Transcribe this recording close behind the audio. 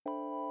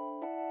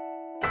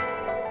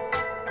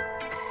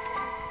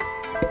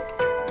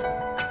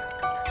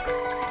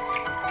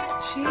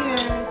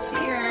Cheers.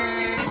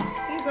 Cheers.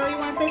 Cecil, you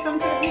want to say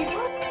something to the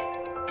people?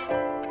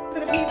 To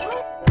the people?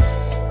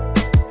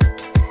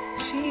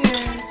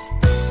 Cheers.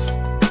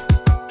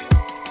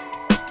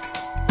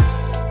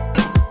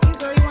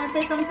 Cecil, you want to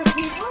say something to the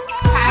people?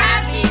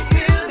 Happy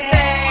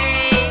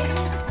Tuesday!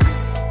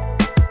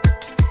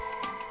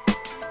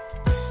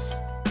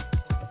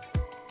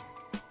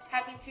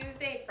 Happy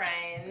Tuesday,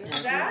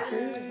 friends. Happy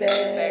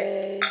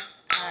Tuesday.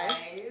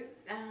 Guys.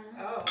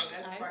 Oh,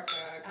 that sparked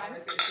a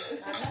conversation.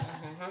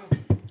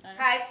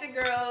 Hi, it's your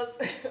girls.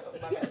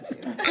 My bad.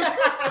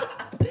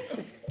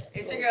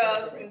 It's your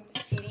girls from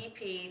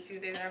TDP,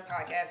 Tuesdays in our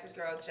podcast. It's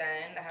girl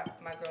Jen. I have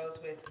my girls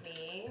with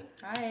me.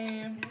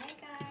 Hi.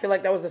 I feel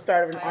like that was the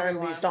start of an Hi, R&B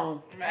everyone.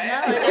 song. Right?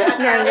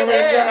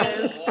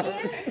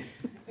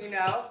 You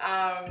know,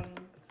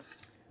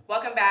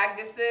 welcome back.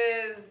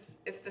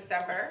 It's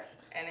December,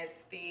 and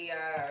it's the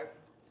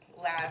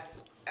last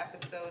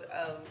episode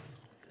of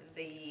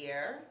the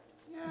year.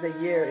 The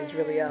year is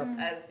really up.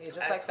 As Just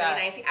like that.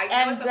 2019. I know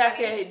And it's so funny.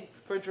 decade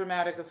for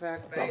dramatic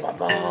effect. Right.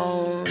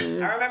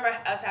 Ba-ba-boom. I remember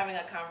us having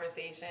a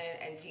conversation,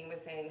 and Jean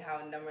was saying how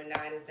number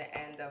 9 is the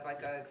end of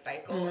like a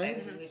cycle,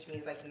 and which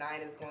means like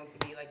 9 is going to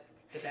be like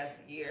the best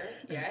year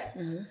yet.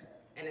 And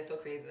it's so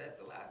crazy that it's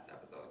the last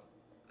episode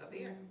of the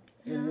year.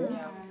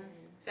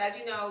 So as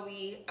you know,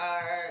 we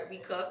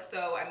cook.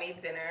 So I made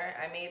dinner.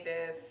 I made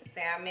this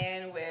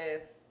salmon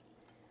with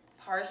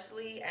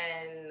parsley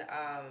and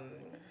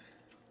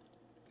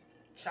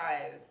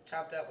chives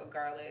chopped up with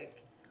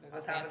garlic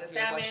on top of the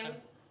salmon.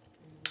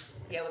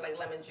 Yeah, with like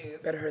lemon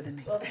juice. Better her than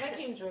me. Well,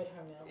 Peggy enjoyed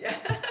her meal. Yeah.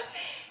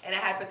 And I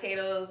had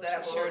potatoes that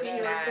I've already seen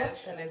your smashed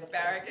reflection and in the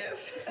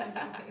asparagus.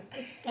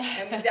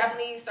 And we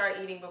definitely start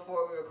eating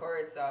before we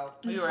record, so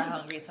We were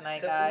hungry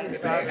tonight, the guys. food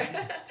is ready.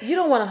 You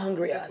don't want to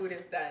hungry The us food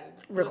is done.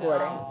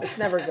 recording. No. It's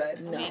never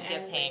good. No. Jean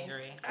gets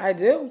hangry. I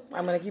do.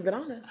 I'm going to keep it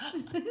honest.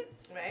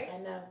 Right?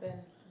 And I've been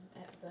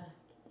at the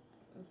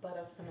butt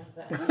of some of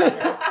that.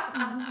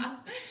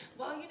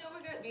 Well, you know,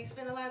 we're good. We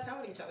spend a lot of time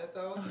with each other,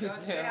 so We you know,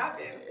 do. shit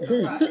happens.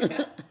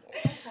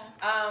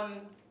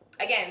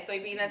 Again, so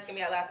being that's gonna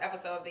be our last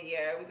episode of the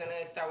year, we're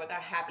gonna start with our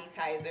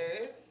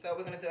happy-tizers. So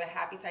we're gonna do a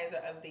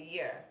happy-tizer of the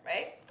year,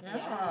 right?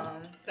 Yeah.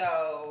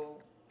 So,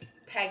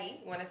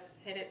 Peggy, want to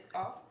hit it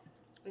off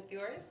with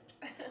yours?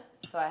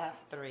 So I have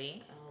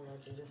 3. Oh,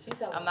 Lord Jesus. She's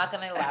so I'm not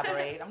going to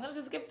elaborate. I'm going to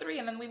just give 3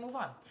 and then we move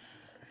on.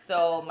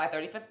 So my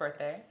 35th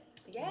birthday.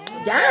 Yes.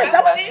 Yes,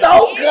 that was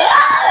so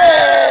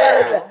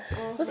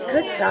good. It was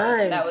good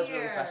times. That was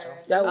really special.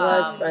 That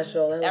was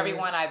special. That was-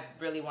 Everyone I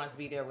really wanted to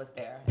be there was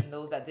there. And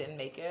those that didn't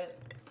make it,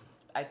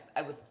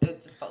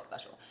 it just felt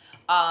special.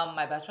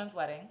 My best friend's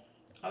wedding.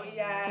 Oh,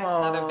 yeah.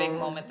 Aw, Another big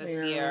moment this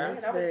yeah, year.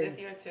 That was big. this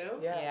year, too?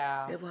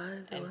 Yeah. It was.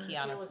 It And was.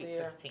 Kiana's was Sweet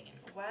here. 16.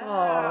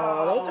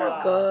 Wow. Oh, those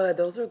are good.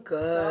 Those are So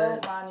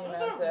good.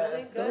 monumental.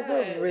 really Those good. are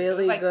It really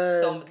was like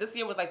good. so. This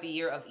year was like the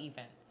year of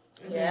events.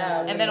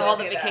 Yeah. And then You all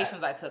did the say that.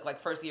 vacations I took, like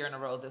first year in a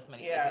row, this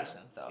many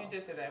vacations. So You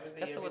just said that was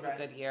the this year of was a good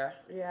events. year.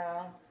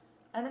 Yeah.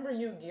 I remember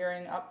you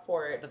gearing up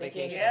for it. The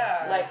vacations.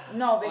 Yeah. Like,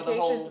 no, Or the vacations.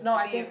 whole- No,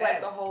 I the think like the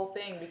events. whole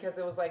thing because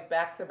it was like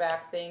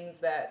back-to-back things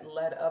that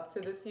led up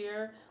to this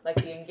year. Like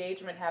the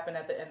engagement happened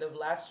at the end of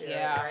last year,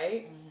 Yeah.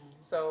 right?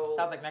 So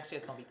Sounds like next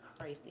year's gonna be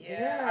crazy.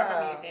 Yeah. I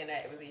remember you saying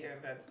that it was a year of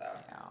events, though. I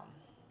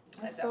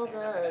That's so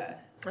definitely remember good.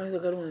 that. That was a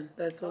good one.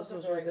 Those Those are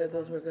were very good. good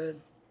Those were ones.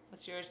 good.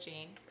 What's yours,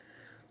 Jean?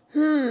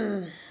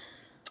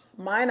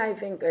 Mine, I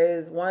think,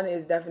 is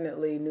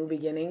definitely new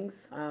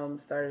beginnings.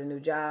 Started a new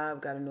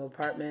job, got a new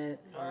apartment.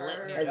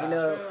 As you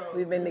know,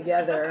 we've been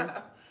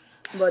together,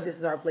 but this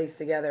is our place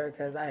together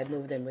because I had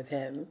moved in with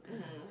him.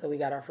 So we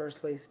got our first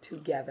place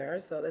together.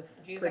 So that's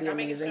She was pretty like, I'm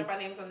making amazing. sure my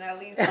name's on that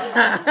list.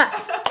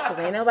 Because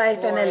ain't nobody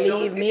finna Boy,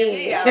 leave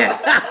me.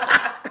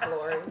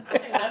 Glory. I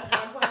think that's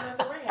one point at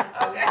the ring.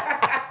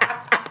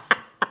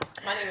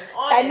 My name is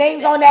on That it.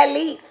 name's on that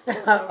lease.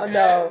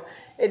 No,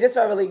 it just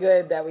felt really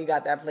good that we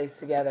got that place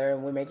together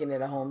and we're making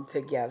it a home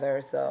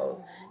together.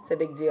 So it's a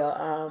big deal.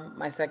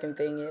 My second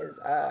thing is,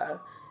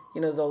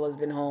 Zola's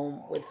been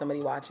home with somebody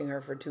watching her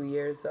for 2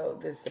 years. So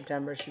this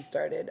September she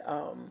started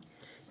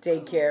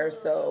daycare.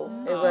 So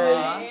it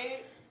was,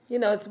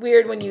 it's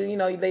weird when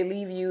they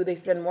leave you. They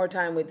spend more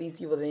time with these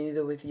people than you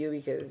do with you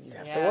because you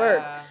have to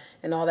work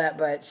and all that.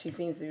 But she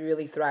seems to be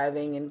really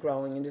thriving and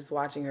growing, and just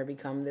watching her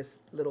become this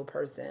little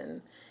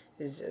person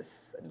is just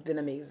been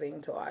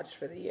amazing to watch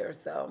for the year.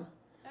 So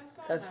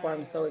that's why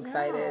I'm so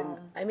excited.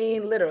 I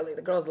mean, literally,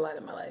 the girl's the light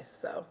of my life.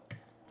 So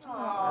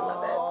I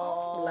love it.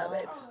 Love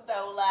it.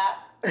 Zola.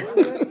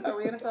 Are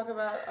we gonna talk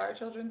about our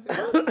children too?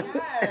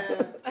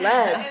 Yes.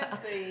 Let's.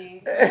 That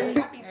is the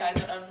happy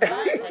title of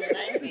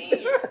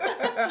 2019.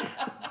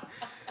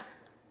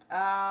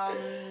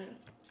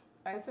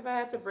 I guess if I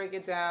had to break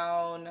it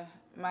down,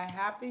 my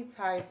happy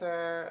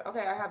tizer.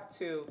 Okay, I have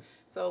 2.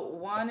 So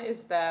one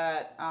is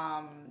that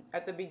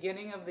at the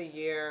beginning of the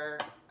year,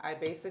 I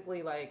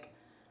basically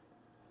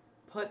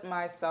held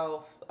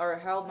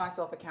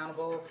myself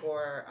accountable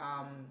for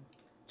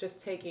just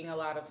taking a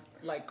lot of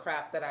like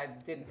crap that I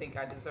didn't think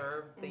I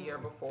deserved the year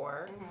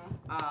before,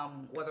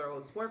 whether it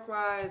was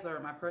work-wise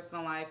or my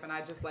personal life, and I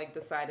just like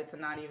decided to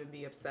not even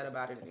be upset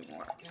about it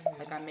anymore.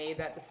 Like I made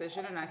that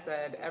decision and I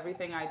said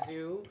everything I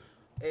do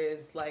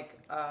is like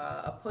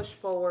a push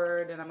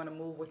forward, and I'm gonna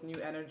move with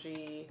new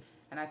energy.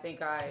 And I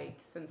think I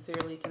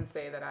sincerely can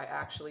say that I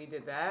actually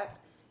did that,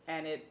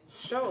 and it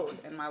showed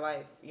in my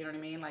life. You know what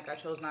I mean? Like I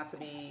chose not to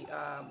be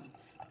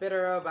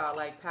bitter about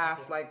like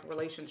past like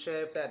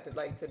relationship that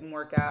didn't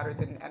work out or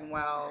didn't end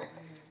well,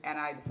 and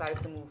I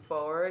decided to move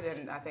forward.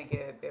 And I think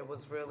it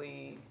was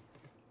really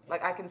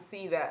like I can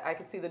see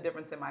the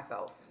difference in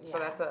myself. So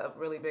that's a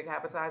really big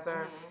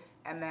appetizer.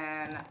 And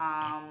then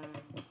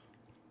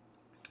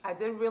I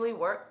did really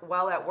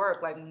well at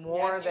work, like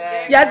more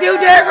than. Yes, you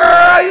did,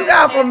 girl. You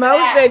got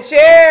promotion.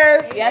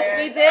 Cheers. Yes,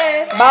 we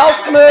did. Boss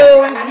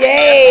moves.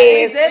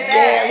 Yes. We did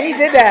that. Yeah, we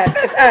did that.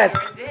 It's us.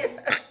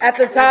 At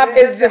the top,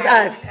 it's just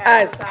us.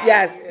 Us.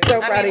 Yes.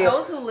 So proud of you.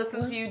 Those who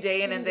listen to you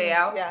day in and day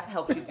out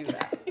helped you do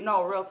that.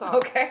 No, real talk.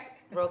 Okay.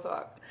 Real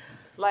talk.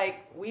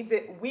 Like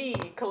we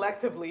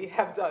collectively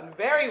have done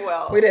very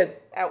well. We did.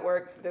 At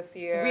work this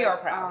year. We are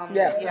proud.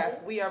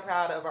 Yes, we are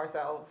proud of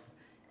ourselves.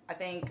 I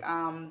think,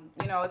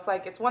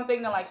 it's one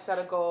thing to like set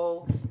a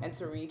goal and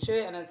to reach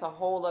it, and it's a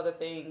whole other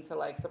thing to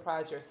like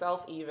surprise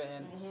yourself even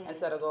and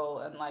set a goal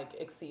and like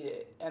exceed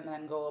it and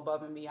then go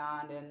above and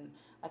beyond. And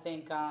I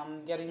think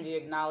getting the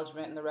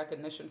acknowledgement and the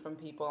recognition from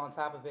people on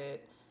top of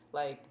it,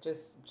 like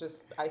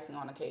just icing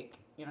on a cake.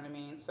 You know what I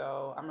mean?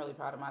 So I'm really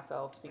proud of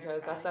myself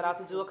because I set out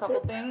to do a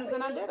couple things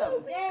and I did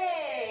them.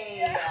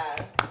 Yay!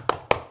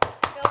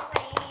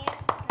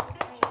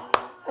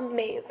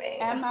 Amazing.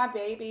 And my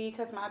baby,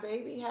 because my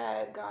baby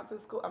had gone to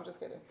school. I'm just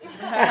kidding.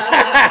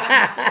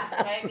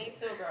 Hey, me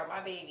too, girl.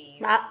 My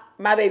babies.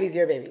 My baby's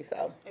your baby,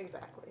 so.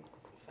 Exactly.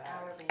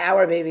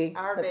 Our baby.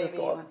 Our went to baby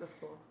school. went to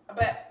school.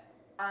 But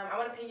I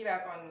want to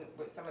piggyback on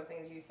with some of the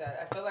things you said.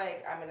 I feel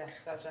like I'm in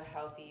such a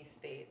healthy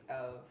state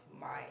of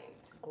mind.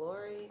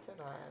 Glory to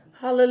God.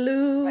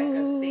 Hallelujah. Like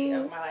a state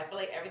of my life. I feel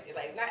like everything,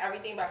 like not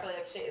everything, but I feel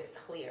like shit is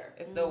clear.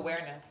 It's the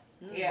awareness.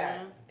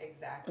 Yeah,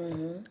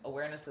 exactly.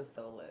 Awareness is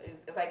so lit.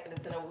 It's like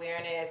it's an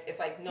awareness. It's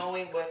like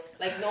knowing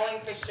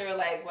knowing for sure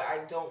like what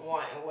I don't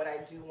want and what I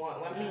do want.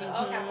 When I'm thinking,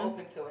 okay, I'm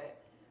open to it.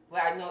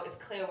 But I know it's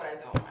clear what I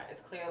don't want.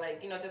 It's clear,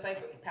 like, just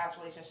like past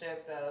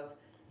relationships of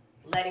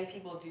letting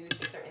people do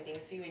certain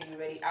things to you and you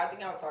ready. I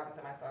think I was talking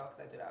to myself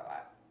because I do that a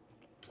lot.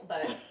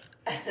 But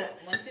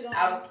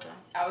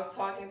I was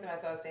talking to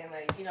myself saying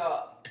like,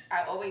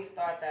 I always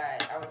thought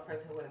that I was a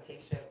person who wouldn't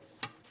take shit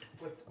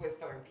with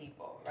certain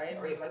people, right?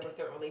 Or even like with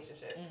certain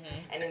relationships.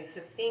 And then to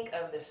think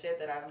of the shit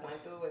that I've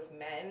went through with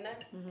men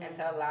and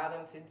to allow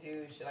them to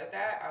do shit like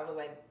that, I was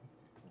like,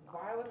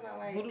 why wasn't I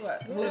like? Who do I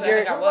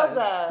think I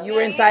was? You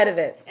were inside of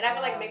it. And I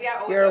feel like maybe I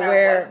always You're thought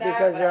aware I was that,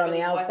 because but you're I on the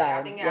really wasn't. outside.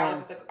 I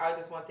think I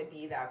just want to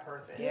be that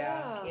person. Yeah.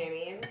 You know what I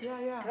mean?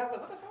 Yeah. Because I was like,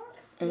 what the fuck?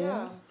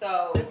 Yeah.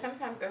 So But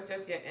sometimes that's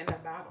just your inner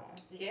battle.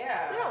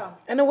 yeah.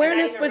 And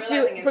awareness And not even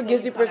realizing until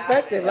gives you you come out of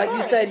perspective. it. Like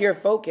you said, your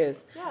focus.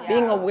 Yeah.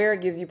 Being aware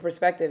gives you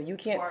perspective. You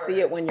can't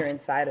see it when you're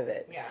inside of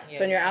it. Yeah. So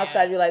when you're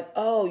outside, you're like,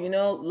 oh,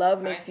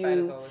 love makes Hindsight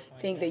is you always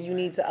think that you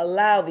need to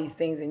allow these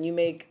things, and you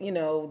make,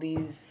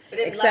 these But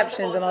then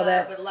exceptions and all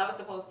that. But love is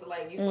supposed to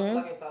you're supposed to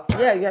love yourself first.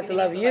 Yeah, you have to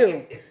love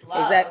you. It's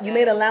love. Exactly. You and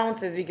made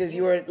allowances because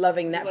you were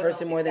loving that wasn't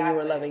person more than you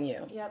were exactly. loving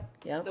you. Yep.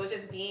 Yeah. So it's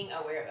just being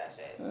aware of that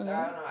shit. So I don't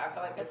know. I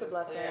feel like It's this a is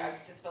blessing. clear.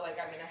 I just feel like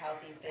I'm in a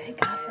healthy state. Thank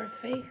God for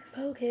faith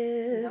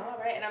focus. No,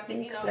 right? And I'm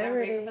thinking, I'm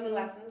clarity. grateful for the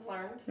lessons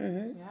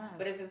learned. Yeah.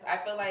 But it's just, I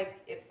feel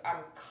like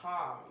I'm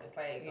calm. It's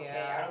like, okay,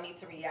 Yeah. I don't need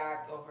to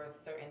react over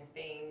certain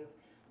things.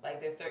 Like,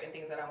 there's certain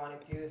things that I want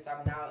to do. So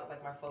I'm now,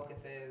 like, my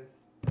focus is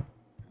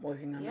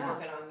Working on Yeah. that.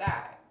 working on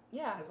that.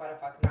 Yeah. Because why the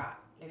fuck not?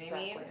 You know what I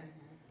mean?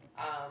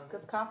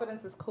 Because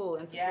confidence is cool,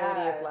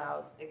 insecurity is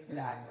loud.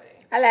 Exactly.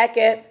 I like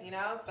it.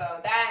 So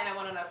that, and I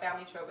went on a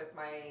family trip with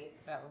my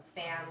That was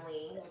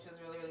family, which was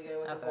really, really good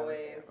with I the thought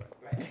it was boys.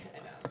 Right, I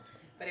know.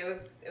 But it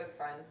was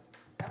fun.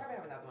 I probably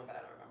have another one, but I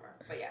don't remember.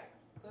 But yeah,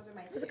 those are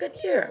my It was a two. good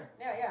year.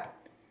 Yeah.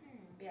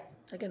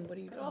 Again, what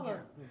are you doing all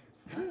here?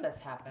 the stuff that's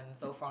happened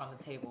so far on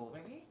the table,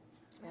 maybe.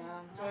 Yeah.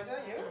 Georgia,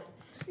 you?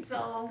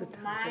 So The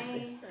topic my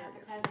is fabulous.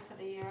 appetizer for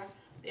the year,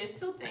 there's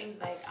two things.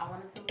 Like I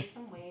wanted to lose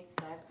some weight,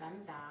 so I've done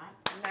that.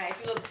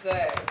 Nice. You look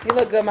good. You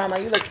look good, Mama.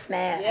 You look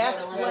snatched. Yeah.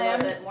 Feeling a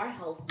little bit more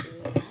healthy.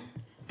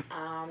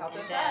 Health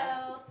is And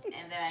wealth.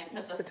 then I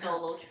took the a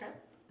solo tops. trip.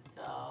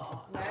 So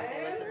I was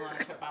able to go on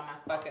a trip by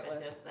myself Bucket and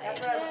list. just That's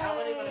like what I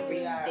want to go to do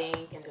that.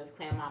 rethink and just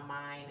clear my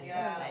mind and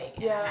Yeah. just like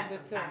and Yeah, I had me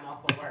some too. time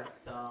off of work,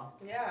 so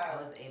I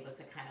Yeah. was able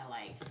to kind of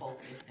like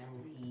focus and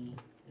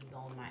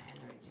re-zone my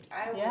energy.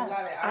 I Yes.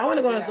 love it. I want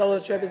to go on a solo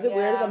trip. Is it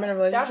weird if I'm in a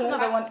That's relationship?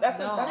 another one. That's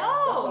No.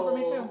 one for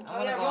me too.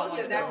 Oh, yeah, Rose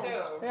did that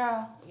too.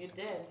 Yeah. You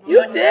did.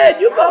 You did.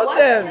 You I both was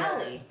did.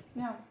 Kelly.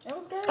 Yeah. It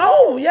was great.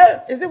 Oh,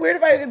 yeah. Is it weird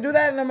if I could do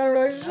that and I'm in a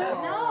relationship?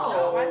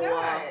 No, why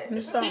not?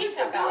 I'm sorry. He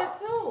should do it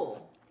too.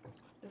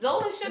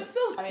 Zola should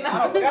too. I mean,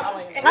 I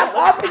don't I'm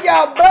off of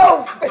y'all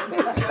both.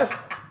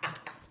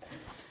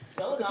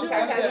 Zola gonna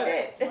catch that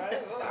shit.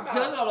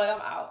 Jojo, like,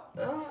 I'm out.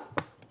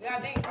 Yeah,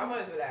 I think I'm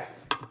gonna do that.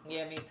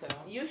 Yeah, me too.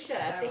 You should.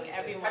 I think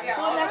everyone. Have you should.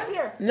 all next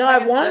year. No, I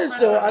It's wanted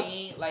different to. for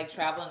me, like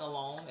traveling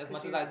alone as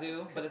much as I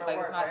do, but it's for like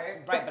work, it's not right? right.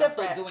 It's But I'm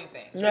different. still doing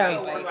things. Yeah.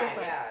 Right? Like, Right,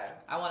 yeah.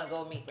 I want to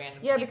go meet random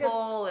Yeah, people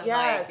because and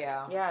yes,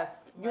 like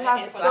yes, you Right,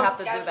 have and so I have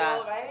to schedule, do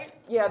that. right?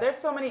 yeah. There's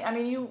so many. I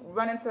mean, you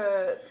run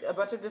into a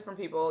bunch of different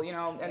people, you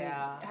know, and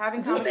Yeah.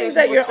 having Do conversations things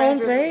at with your own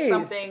strangers is pace.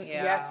 something.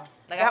 Yeah. Yes,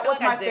 Like, I that feel was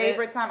like I my did it-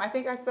 favorite time. I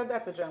think I said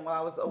that to Jen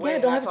while I was away. Yeah,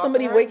 and don't I have talked to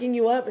somebody her. waking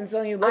you up and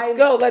telling you, let's I-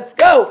 go, let's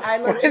go. I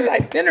Where's legit- the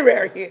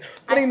itinerary?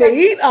 Putting said- the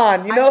heat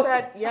on, you know? I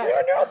said yes, You're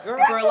on your own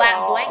girl, schedule.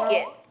 burlap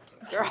blankets.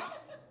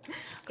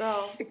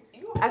 girl.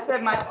 You I always said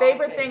bring my up all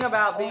favorite the thing things.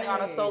 about being on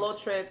a Always. solo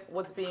trip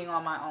was being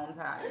on my own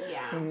time.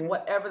 Yeah.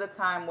 Whatever the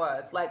time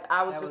was. Like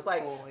I was That just was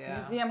like cool, yeah.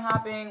 museum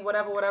hopping,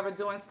 whatever,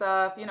 doing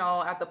stuff, you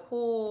know, at the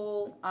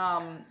pool.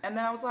 And then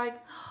I was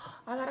like,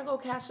 I gotta go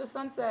catch the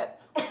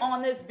sunset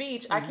on this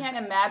beach. I can't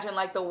imagine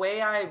like the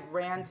way I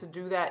ran to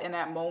do that in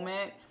that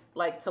moment.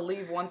 Like to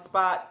leave one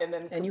spot and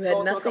then And you go had to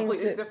a nothing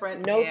completely to-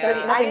 different no Yeah. city.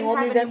 nothing I didn't holding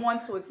have you down. anyone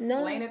to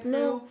explain it to,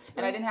 no.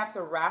 and I didn't have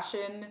to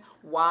ration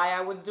why I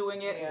was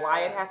doing it,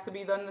 why it Yeah. has to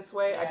be done this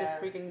way. I just Yeah.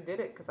 freaking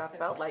did it because I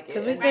felt like it.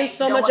 Because we And spend Right.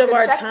 so no much one of could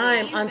our check me.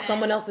 time on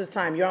someone else's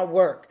time. You're at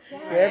work.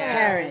 You're a Yes.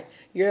 parent.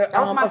 You're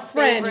That was my a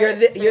friend. favorite-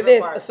 You're favorite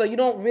this. part. So you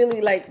don't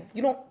really like.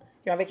 You're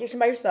on vacation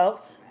by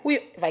yourself.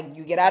 Like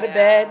you get out of Yeah.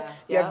 bed.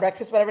 You Yeah. have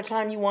breakfast whatever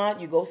time you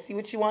want. You go see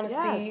what you want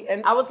to see.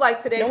 And I was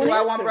like, today, no one do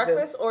I want answers it.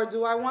 breakfast or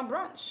do I want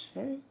brunch?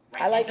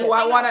 I like Do it.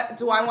 I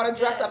want to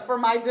dress up for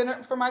my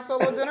dinner, for my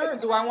solo dinner, or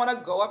do I want to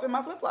go up in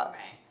my flip flops?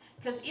 Right.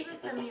 Because even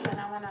for me, when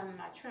I went on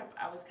my trip,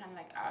 I was kind of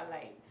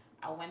like,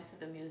 I went to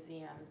the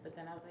museums, but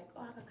then I was like,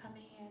 oh, I could come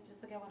in here and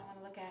just look at what I want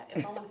to look at.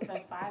 If I want to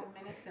spend 5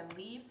 minutes and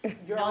leave,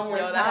 You're no on your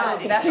one's time.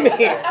 judging That's you. me.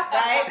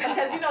 Right?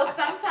 Because, you know,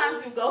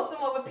 sometimes you go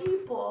somewhere with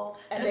people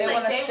and they it's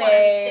like wanna they stay. want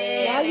to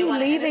stay. Why are they you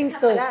wanna- and it's leaving kinda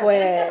so like-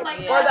 quick? it's kinda like,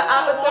 Yeah. Or the yeah,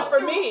 opposite walk for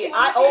through, me. see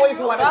I what's always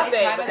in want to your stay,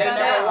 Kinda but they done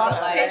never that, want but,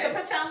 to. like, Take the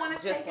picture I want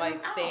to Just take like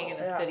and I'm staying in out.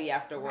 the Yeah. city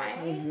after work Right.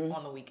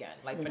 on the weekend,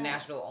 like for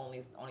Nashville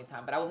only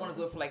time. But I would want to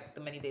do it for like the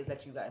many days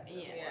that you guys do.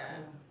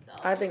 Yeah. So,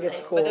 I think it's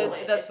like, cool. But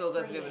it does it's feel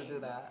good to be able to freeing.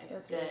 do that. It's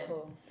That's really good.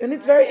 cool. And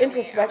it's very I would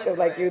introspective. do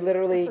Like it. you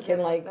literally That's a can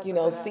good- like, that's you a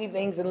know, good see app.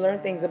 things and learn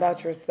things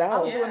about yourself. I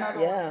would do another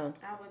one. Yeah. I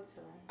would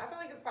too. I feel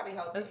like it's probably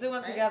healthy. Let's do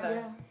one right?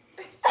 together.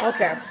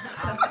 Okay.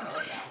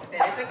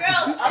 Then it's a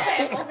girl's trip.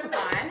 Okay, moving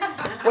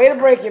on. Way to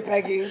break it,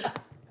 Peggy. Where to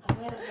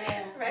go?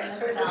 Right, Let's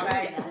choices, go.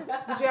 right.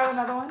 Did you have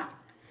another one?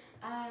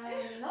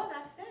 No,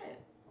 that's it.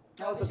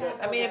 That was a good.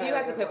 I mean, if you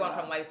had to pick one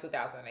from like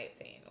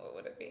 2018, what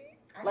would it be?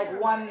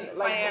 Like one,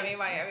 like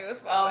Miami was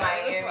fun. Oh,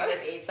 Miami was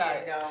 18.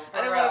 Sorry. No,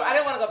 I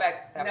didn't want to go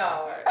back that No,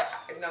 far.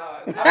 Sorry. no.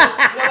 You know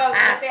what I was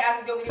gonna say?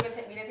 I said, we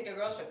didn't take a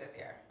girls trip this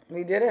year.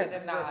 We did We it.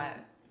 did not.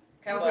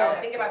 I was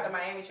thinking about the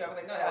Miami trip. I was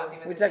like, no, that was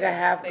even. We this took a year.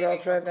 half girl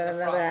Saving trip from and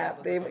the another frost, half.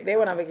 that They was they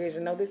went on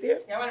vacation. No, this year.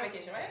 Y'all went on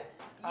vacation,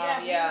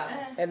 right?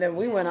 Yeah. And then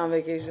we went on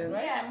vacation.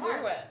 Yeah, We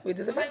March. went. We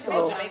did the We went to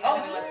festival. Jamaica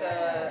and then we went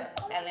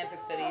to Atlantic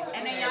City.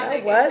 And then Yeah. y'all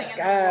It vacationing was in the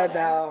good, water,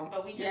 though.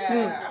 But we just Yeah.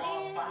 went to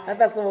all That five.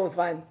 festival was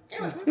fun.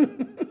 It was.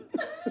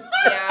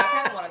 Yeah, I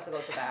kind of wanted to go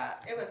to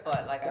that. It was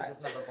But like I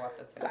just never bought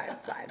the It's ticket. fine,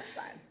 it's fine, it's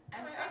fine.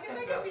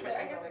 I guess we did.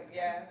 I guess we,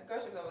 yeah.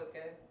 Girls trip was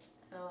good.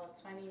 So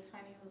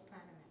 2020, who's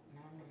planning it?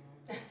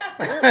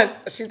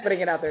 No. She's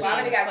putting it out there. Well,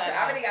 I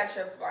already got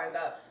trips lined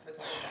up for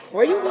 2020.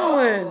 Where you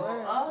going?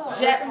 Oh,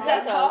 Jet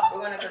set off.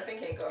 We're going to Turks and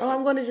Caicos. Oh,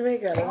 I'm going to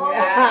Jamaica. Oh,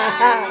 Yeah.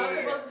 I was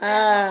supposed to say,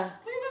 Ah,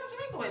 who you going to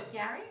Jamaica with,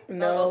 Gary? No,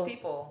 no. those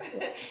people.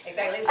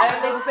 Exactly. I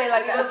didn't think to say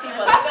like Leave those that.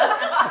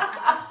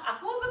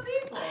 people. Who the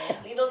people?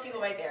 Leave those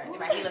people right there. Who They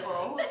the might be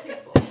people? listening. Who the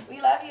people?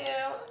 We love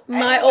you.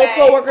 My Anyway. old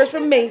co-workers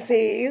from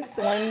Macy's.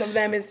 One of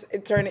them it's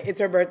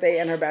her birthday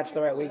and her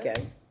bachelorette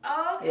weekend.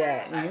 Oh, okay.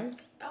 Yeah. mhm.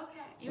 Okay.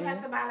 You had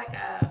to buy like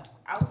a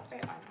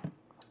outfit or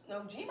no?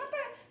 No,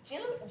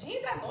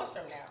 Jean's at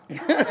Nordstrom now.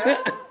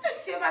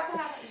 She about to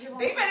have.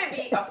 They better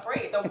be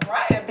afraid. The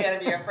bride better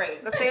be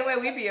afraid. The same way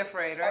we be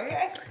afraid, right?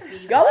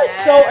 Okay. Y'all are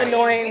so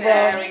annoying, We bro.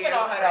 been sleeping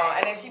on her though,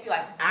 and then she'd be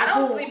like, I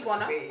don't sleep on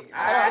them.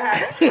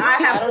 I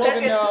I don't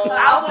even know.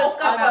 I woke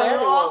up I'm very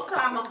a long woke.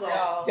 time ago.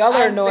 No. Y'all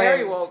are I'm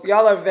very annoying. woke.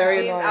 Y'all are very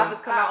Jeans annoying.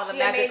 outfits come out on the She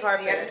magic amazes me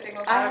every carpet.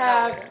 single I time.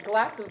 have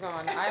glasses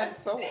on. I am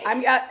so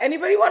woke.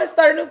 Anybody want to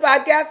start a new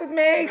podcast with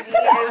me? He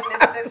is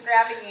Mr.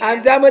 Extravagant.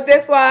 I'm done with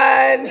this We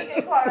one.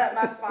 can call that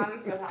my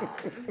sponsor.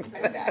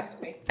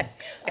 Exactly.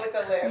 With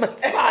the lips.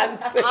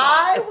 Sponsor.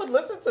 I would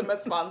listen to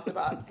Miss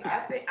Sponsibats. I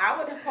think I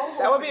would have co-hosted.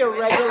 That would be a with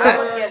you. regular I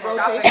would get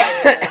shopping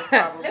rotation. carts,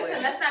 probably.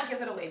 Listen, let's not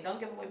give it away. Don't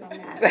give away my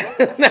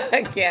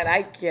man.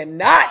 I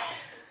cannot.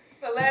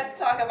 But let's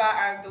talk about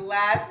our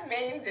last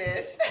main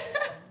dish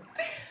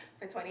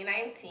for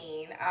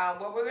 2019.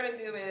 What we're gonna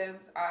do is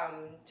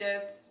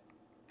just,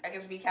 I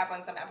guess, recap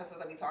on some episodes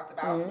that we talked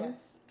about and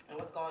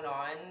what's going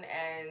on,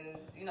 and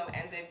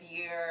end of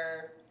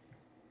year.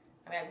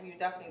 I mean, we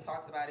definitely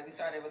talked about it. We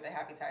started with the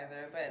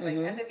appetizer, but like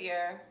end of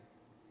year.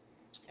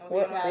 and what's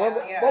What- going on.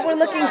 what- Yeah, what we're what's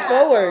looking going on.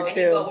 forward And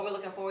to. you go, what we're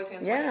looking forward to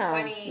in Yeah.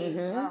 2020.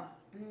 Mhm.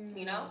 Oh,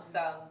 You know, so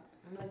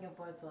I'm looking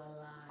forward to a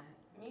lot.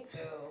 me too.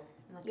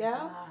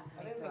 Yeah?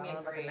 I think it's gonna be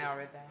Look great. at now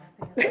right now.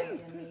 I think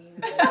it's gonna be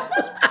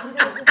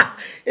amazing.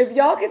 If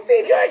y'all can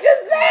see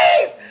Georgia's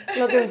face,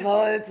 looking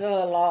forward to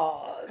a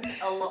lot.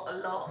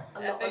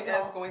 I think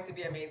that's going to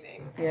be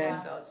amazing.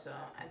 Yeah. So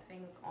I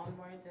think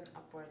onwards and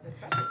upwards,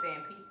 especially if they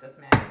impeached us,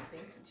 man.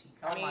 Thank you, Jesus.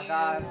 Oh my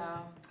gosh.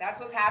 That's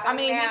what's I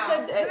happening mean, now. he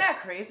could. Isn't that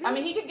crazy? I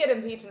mean, he could get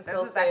impeached and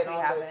still is stay in actually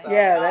office. happening. though.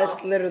 Yeah,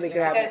 that's literally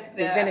could happen. Because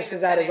He I think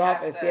finishes the out his Senate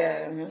office. has to-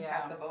 Yeah. Mhm.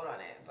 has to vote on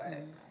it, but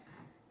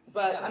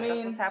But I that's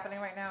mean, what's happening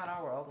right now in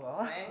our world. Well,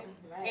 right?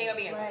 Ain't gonna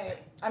be interesting. right.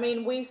 I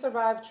mean, we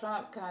survived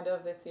Trump kind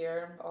of this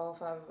year, all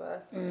 5 of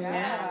us.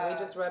 Yeah. We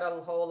just read a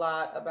whole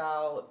lot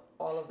about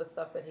all of the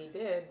stuff that he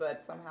did,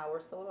 but somehow we're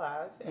still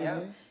alive. And Yeah.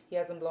 he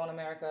hasn't blown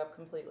America up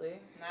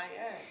completely. Not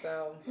yet.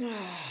 So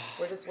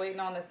we're just waiting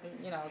on this,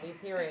 these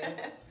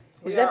hearings. He's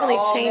We are definitely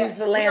all changed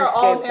the We are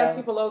all landscape,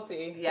 Nancy though.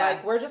 Pelosi. Yes.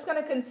 Like, we're just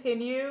going to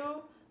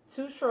continue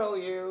to troll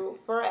you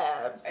for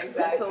abs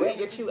Exactly. until we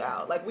get you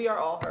out. Like, we are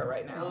all her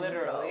right now.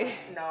 literally.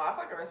 No, I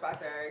fucking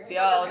respect her. You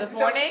Yo, saw this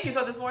morning? You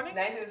saw this morning?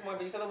 Nice this morning,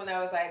 but you saw the one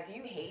that was like, "Do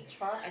you hate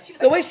Trump?" And she was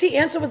The like, way she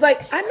answered was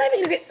like, I'm not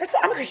even gonna get, first of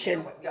all, I'm a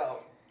Christian. Yo,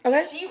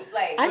 Okay? she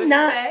like. I'm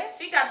not.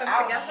 She got them I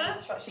don't together.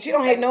 hate Trump. She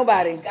don't hate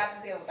nobody. She got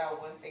them together with that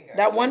one finger.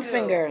 That She one do.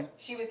 finger.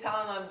 She was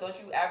telling them, "Don't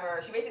you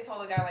ever." She basically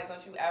told the guy like,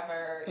 "Don't you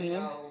ever, you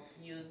know,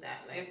 Use that.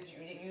 Like, just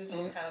use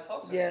those kind of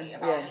talks with Yeah, me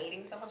about yeah.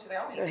 hating someone." She's like,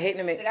 "I don't You're hate hating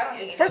you." me. She's like, "I don't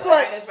hate First of all,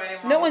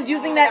 anybody." no one's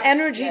using that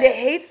energy to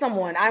hate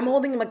someone. I'm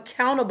holding them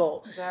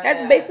accountable. Exactly.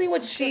 That's basically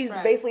what she's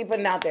Different. basically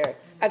putting out there.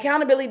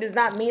 Accountability does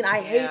not mean I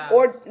hate Yeah.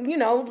 or,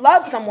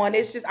 love someone.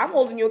 It's just I'm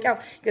holding you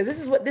accountable because this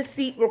is what this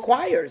seat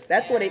requires.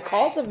 That's what it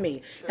calls of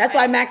me. That's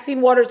why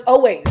Maxine Waters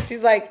always,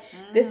 she's like,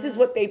 this is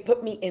what they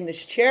put me in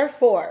this chair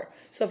for.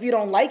 So if you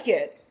don't like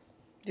it,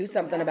 do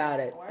something about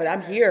it. But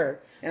I'm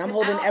here and I'm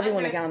holding I don't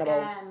everyone accountable.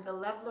 understand the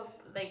level of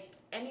like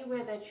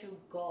anywhere that you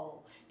go.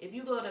 If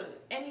you go to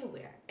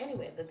anywhere,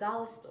 the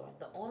dollar store,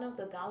 the owner of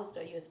the dollar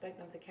store, you expect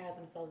them to carry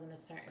themselves in a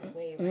certain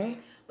way, right?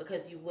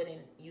 Because you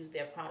wouldn't use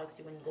their products,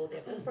 you wouldn't go there.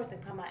 If this person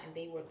come out and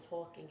they were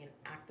talking and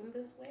acting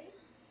this way,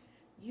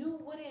 you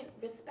wouldn't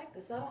respect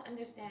it. So I don't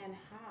understand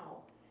how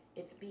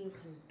it's being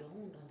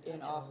condoned on such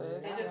In a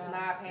office. They're just Yeah.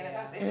 not paying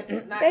attention. They're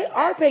just not. They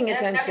are paying They're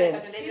not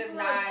attention. They're just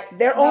not.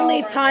 They're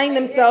only tying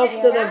themselves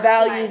to the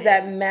values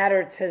that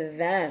matter. matter to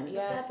them.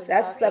 Yes,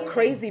 That's the exactly.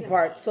 crazy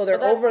part. So they're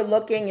But that's-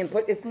 overlooking and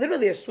it's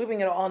literally they're sweeping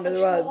it all under But the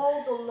you rug.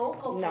 hold the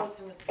local No.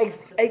 person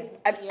Ex-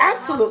 responsible.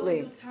 absolutely.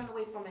 How do you turn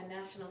away from a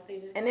national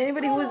stage? And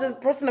anybody who is a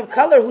person of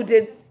color who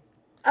did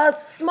a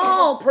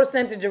small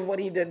percentage of what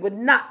he did would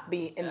not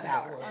be in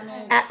power I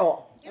mean, at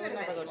all. You would have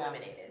never been go down.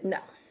 eliminated. No.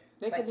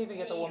 they couldn't even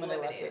get the woman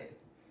eliminated. elected.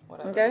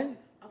 Whatever. Okay?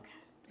 Okay.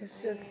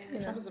 It's just,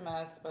 Trump is a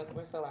mess, but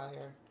we're still out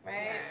here.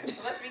 Right.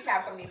 So let's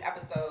recap some of these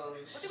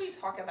episodes. What did we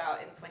talk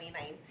about in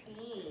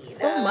 2019?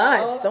 So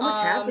much. So much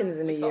um, happens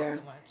in a Talk year.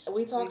 too much.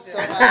 We talk so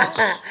did. much.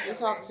 We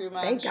talk too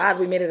much. Thank God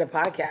we made it a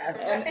podcast.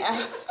 And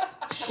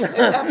in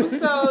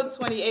episode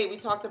 28, we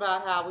talked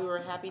about how we were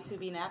happy to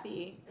be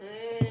nappy.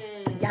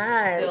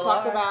 Yes. We Still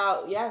talked are.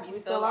 about, yes, You we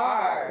still still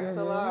are. are. We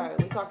still are.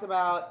 We talked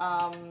about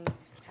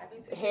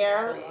Happy to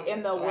hair be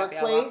in the So happy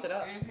I workplace, locked it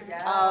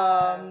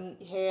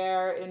up.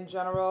 hair in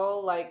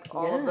general, like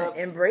all of Yeah,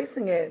 the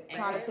embracing it.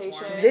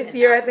 connotations. This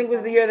year, I think,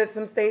 was the year that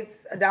some states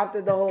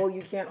adopted the whole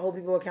you can't hold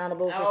people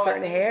accountable for Oh,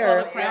 certain I think so,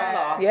 hair. the crown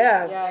law.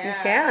 Yeah, Yeah. you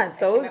can.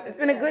 So Yeah. it's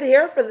been a good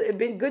hair it's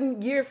been a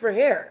good year for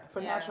hair.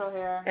 for natural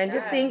hair. And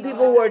just Yes, seeing no,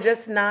 people it's who are just-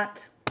 just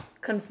not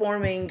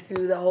conforming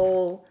to the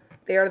whole,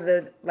 they are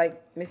the,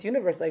 like, Miss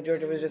Universe, like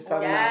Georgia was just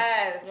talking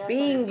Yes. Yes.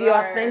 Being Miss the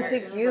Universe.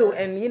 authentic Miss you. Universe.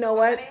 And you know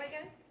What's her what? name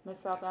again? Miss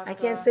South Africa. I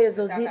can't say it.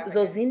 South African.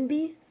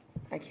 Zozimbi?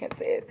 I can't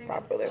say it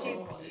properly. She's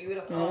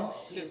beautiful.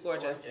 Mm-hmm. She's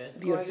gorgeous.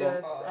 Beautiful.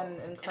 Gorgeous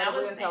and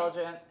incredibly saying-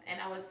 intelligent.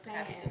 And I was saying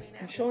Happy to be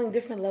I'm nappy. showing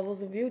different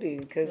levels of beauty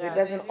because Yes. it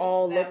doesn't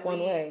all that look one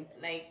we- way.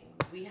 Like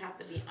we have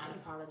to be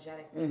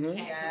unapologetic. Mm-hmm. We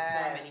can't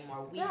Yes. conform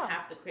anymore. We Yeah.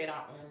 have to create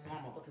our own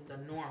normal because the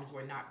norms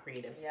were not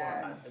created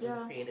Yes. for us. It Yeah.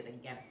 was created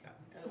against us.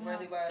 It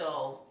really was.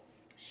 So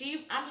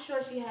I'm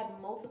sure she had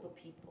multiple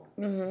people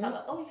Mm-hmm. tell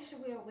her, "Oh, you should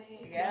wear a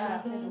wig. Yeah.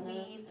 You should put in a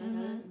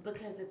weave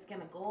because it's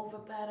gonna go over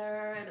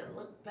better. It'll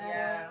look better."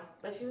 Yeah.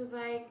 But she was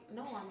like,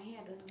 "No, I'm here.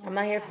 This is. I'm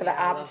not here for the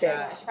Yeah, I love that.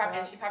 optics.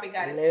 And she probably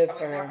got it. Live She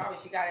for her.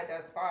 she got it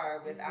thus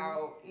far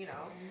without,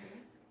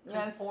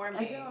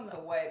 conforming to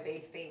what they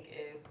think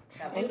is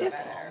that And looks just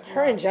better.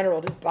 her in general,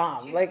 just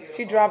bomb. She's Like she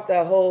beautiful. dropped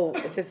the whole,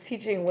 just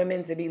teaching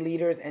women to be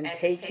leaders and And to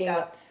taking take up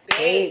up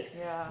space.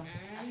 Yeah.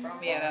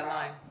 Yeah, that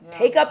line.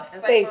 Take up It's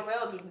space. like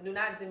for real, do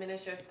not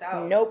diminish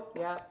yourself. Nope.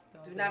 Yeah.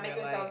 Do not make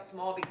yourself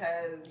small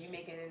because you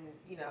making,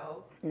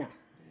 No.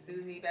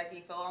 Susie,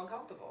 Becky feel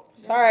uncomfortable.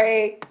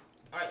 Sorry.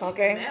 Or even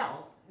Okay.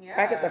 males. Yeah.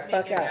 Crack it the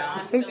fuck Making out.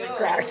 John feel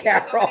Crack like-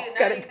 Carol. Now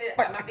Cut you it said-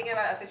 the I'm fuck. thinking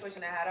about a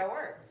situation I had at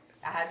work.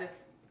 I had this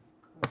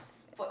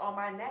foot on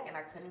my neck and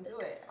I couldn't do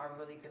it. I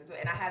really couldn't do it.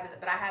 And I had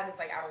this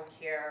like I don't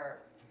care.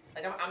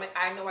 Like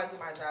I know I do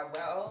my job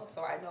well,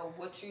 so I know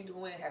what you're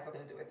doing has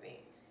nothing to do with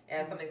me. It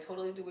has something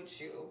totally to do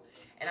with you.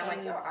 And I'm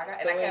like, yo,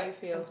 I way you kept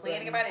feel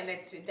complaining about it, and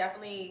it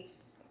definitely.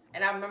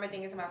 And I remember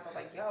thinking to myself,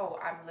 like, yo,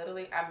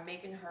 I'm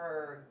making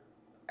her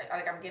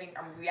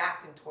I'm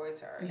reacting towards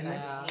her, and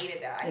I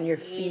hated that. And you're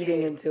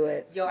feeding into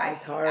it. Yo,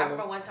 it's I horrible.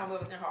 remember one time we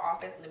was in her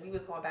office, and we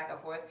was going back and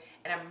forth,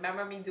 and I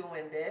remember me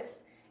doing this,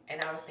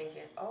 and I was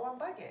thinking, oh, I'm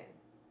bugging.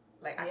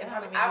 Like, I can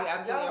probably... you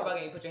absolutely are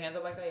bugging. You put your hands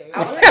up like that? Yeah,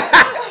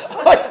 I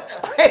was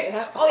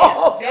like,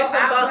 Oh, There's a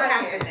bug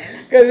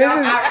happening.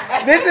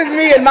 Because this is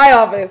me in my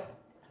office.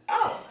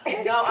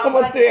 no,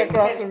 Someone I'm sitting bugging.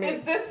 across from me.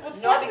 Is this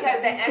what's No,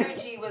 because the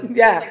energy was...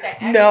 Yeah. Like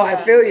the energy No, I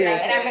was- feel you.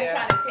 And And I've I've been been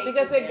trying to take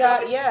Because you it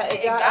got, there.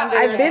 it got under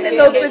I've your been in skin.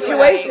 those It was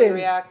situations.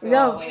 reacting. No.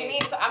 You know what I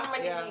mean? So I remember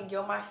thinking,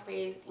 yo, my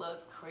face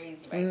looks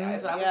crazy right now.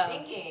 That's what I was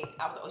thinking.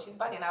 I was like, oh, she's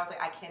bugging. And I was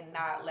like, I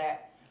cannot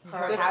let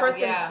her This have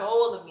person-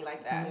 control of me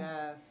like that.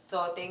 Yes.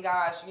 So thank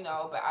gosh,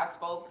 but I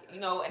spoke,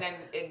 and then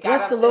it got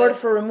Bless up the to Lord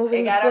for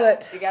removing it the got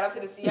foot. Up, it got up to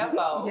the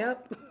CFO.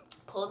 Yep.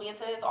 Pulled me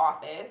into his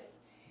office.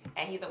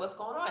 And he's like, what's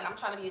going on? And I'm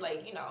trying to be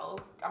like,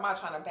 I'm not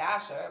trying to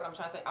bash her, but I'm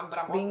trying to say, but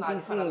I'm also Being not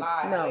PC. trying to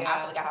lie. No. Like, I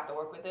feel like I have to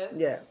work with this.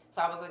 Yeah.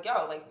 So I was like,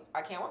 yo, like,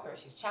 I can't work with her.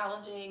 She's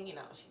challenging,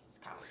 she's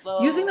kind of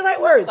slow. Using the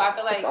right words. So I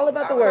feel like it's all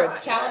about the I was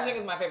words. Challenging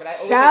is my favorite. I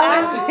always say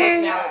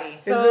Challenging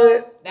personality. is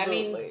it That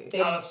means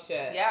big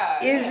shit.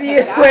 Yeah.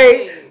 easiest Exactly.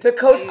 way to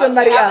coach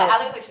somebody I else.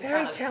 was like, she's Very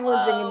kinda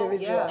challenging slow.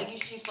 individual. Yeah. Like,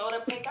 she's slow to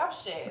pick up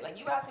shit. Like,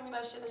 you asking me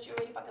about shit that you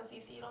already fucking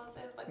CC'd on,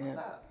 sis? Like,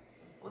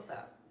 what's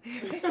up?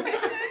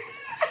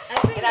 I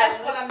think And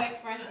that's I- what I'm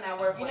experiencing at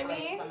work You know with what I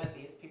like, mean? some of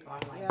these people.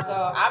 I'm like, Yeah. So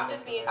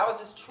I was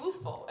just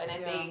truthful, and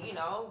then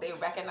they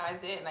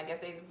recognized it, and I guess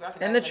they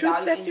recognized And the truth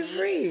value sets in you me,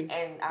 free.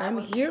 And I'm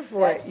was here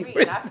for set it. You free,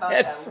 were and I felt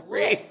set a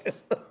free.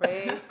 lift.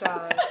 Praise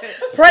God.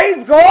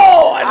 Praise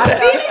God.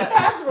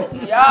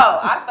 Yo,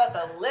 I felt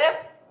the lift.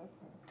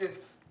 Just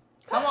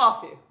Come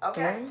off you.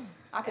 okay.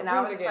 I can And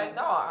I was breathe just again.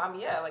 like,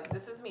 no, like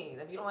this is me.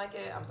 If you don't like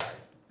it, I'm sorry.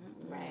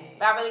 right.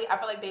 But I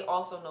feel like they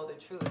also know the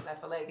truth. And I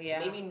feel like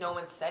maybe no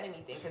one said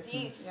anything. Because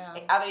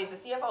either the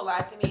CFO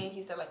lied to me and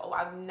he said like, oh,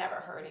 I've never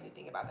heard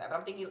anything about that. But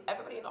I'm thinking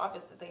everybody in the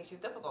office is saying she's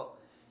difficult.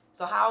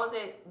 So how is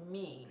it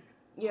me?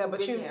 Yeah, but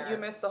been you there?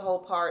 missed the whole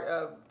part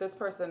of this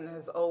person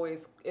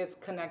is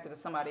connected to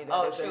somebody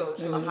that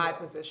is in a high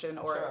position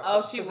or True.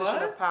 a she position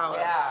was? of power.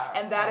 Yeah.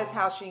 And that is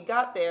how she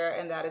got there,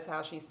 and that is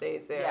how she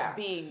stays there, Yeah.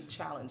 being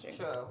challenging.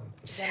 True.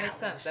 That makes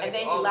sense. That And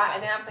makes then all he the lied. sense.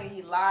 And then I'm saying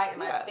he lied in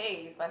my Yeah.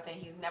 face by saying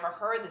he's never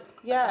heard this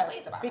Yes,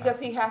 complaints about because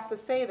her. he has to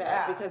say that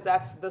Yeah. because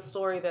that's the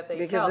story that they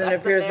Because tell. then it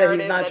That's the appears that he's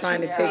narrative not that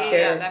trying to she's take creating.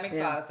 care. Yeah, that makes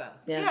a lot of sense.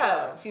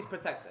 Yeah. She's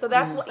protected. So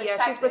that's what. Yeah,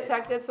 she's Protected.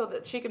 protected so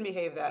that she can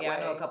behave that Yeah, way. I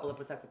know a couple of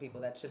protected people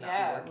that should not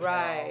Yeah. be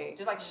working Right.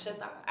 Just like should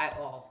not. at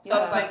all. So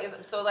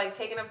it's like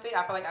taking up space.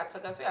 I feel like I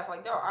took up space. I feel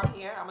like, yo, I'm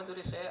here. I'm gonna do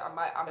this shit. I'm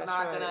not That's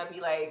gonna right. be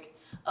like,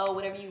 oh,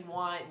 whatever you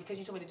want because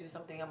you told me to do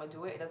something. I'm gonna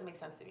do it. It doesn't make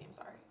sense to me. I'm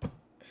sorry.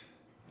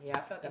 Yeah,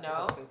 I feel like I You take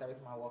know? up space every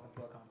time I walk into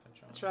a conference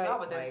room. That's right. No,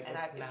 but then Like,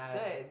 it's not,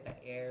 good.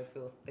 the air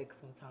feels thick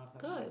sometimes. I'm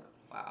Good. like,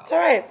 wow. It's all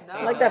right. No.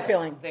 I like that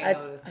feeling. They I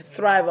notice.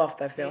 thrive off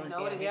that They feeling.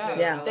 notice. Yeah,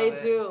 Yeah. I they love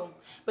it. do.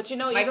 But you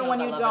know, Mike even knows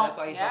when I you love it, don't, that's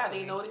why he Yeah, fucks they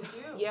with me. notice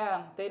you.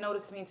 yeah, they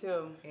notice me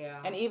too. Yeah.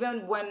 And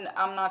even when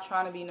I'm not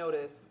trying to be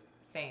noticed,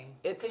 Same.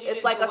 it's 'Cause you're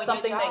it's just like doing your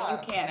something that you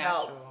job. can't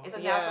Natural. help. It's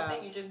a Yeah. natural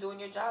thing. You're just doing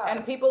your job.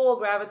 And people will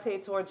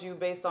gravitate towards you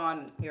based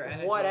on Your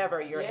energy. whatever,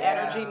 your Yeah.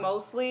 energy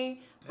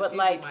mostly. But usually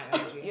like, my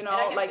energy. you And I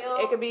know, can like feel-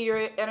 it could be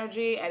your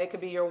energy and it could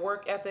be your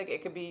work ethic,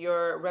 it could be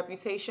your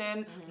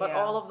reputation, but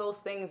Yeah. all of those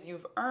things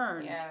you've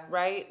earned, Yeah.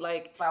 right?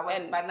 Like, by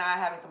not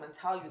having someone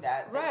tell you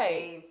that.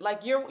 right,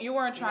 like you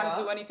weren't trying to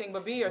know? do anything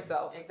but be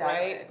yourself, Exactly.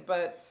 right?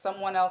 But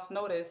someone else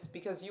noticed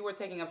because you were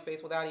taking up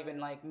space without even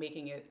like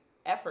making it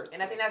effort.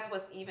 And I think that's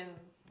what's even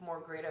more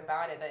great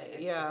about it. That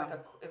Yeah.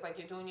 it's like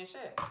you're doing your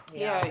shit.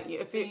 yeah,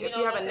 if So you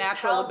don't have a need to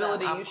natural tell them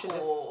ability, I'm you should cool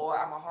just or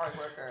I'm a hard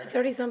worker.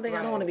 30 something, I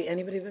Right. don't want to be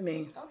anybody but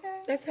me. Okay.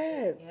 That's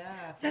it.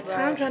 Yeah. That's Right.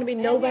 how I'm trying to be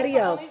nobody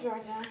else.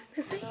 Georgia.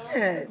 That's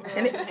it.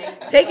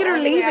 And take it or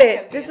leave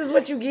it. This is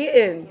what you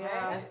getting.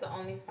 yeah. That's the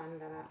only fun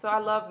that I. So I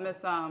love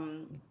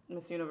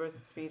Miss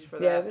Universe's speech for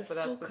that. Yeah, it was for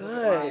that so specific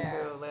good. line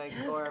too, like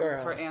Yes, or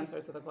girl. her answer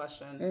to the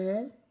question.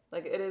 Mm-hmm.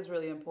 Like it is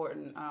really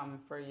important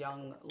for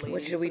young ladies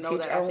What should we to know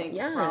teach that. our- I think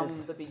yes.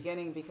 from the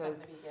beginning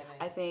because From the beginning.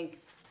 I think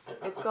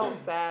it's so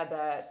sad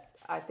that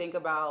I think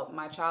about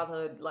my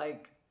childhood,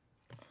 like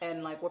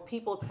and like what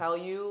people tell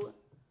you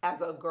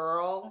as a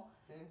girl.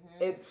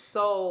 It's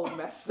so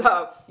messed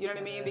up. You know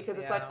what I mean? Yes, Because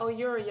it's yeah. like, oh,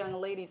 you're a young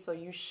lady, so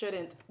you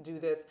shouldn't do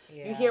this.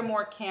 You Yeah. hear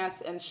more can'ts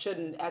and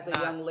shouldn't as a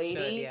Not young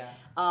lady. should,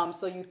 yeah.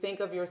 So you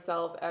think of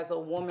yourself as a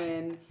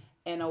woman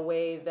in a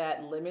way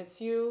that limits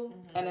you,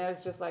 and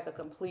there's just like a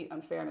complete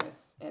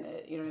unfairness in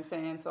it. You know what I'm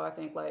saying? So I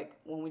think like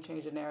when we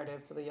change the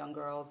narrative to the young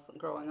girls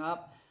growing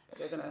up,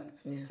 they're gonna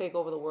take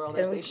over the world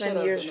as And we they should spend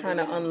have. years trying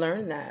to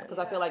unlearn that. Because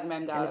I feel like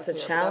men got And us it's a here,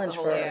 but that's challenge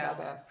whole for other us.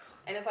 podcast.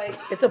 And it's like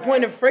It's a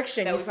point of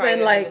friction. That You we probably spend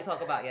didn't like even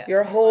talk about yet.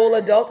 your whole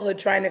adulthood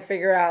trying to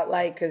figure out,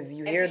 like, because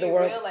you hear Until the you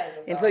world realize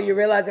it, until though. you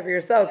realize it for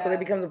yourself. So Yeah. that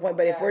becomes a point.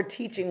 But if Yeah. we're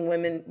teaching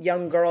women,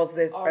 young girls,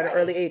 this at an Already.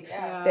 early age,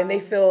 Yeah. then they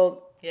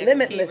feel Yeah, 'cause he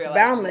limitless, realizes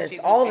boundless, she's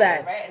all who she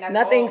that. is. Right, and that's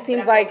Nothing all-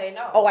 seems that's all like, they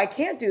know. oh, I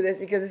can't do this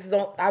because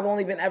I've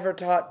only been ever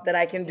taught that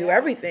I can do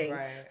everything.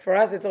 Right. For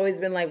us, it's always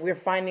been like we're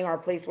finding our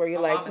place where you're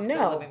My like, mom is still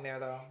no, living there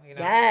though. You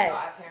know? yes, No,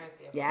 our parents,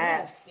 yeah.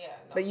 yes. Yeah,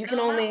 no. But you can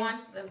No, only. my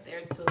aunt lived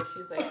there too.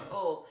 She's like,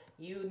 oh,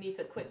 you need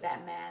to quit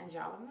that man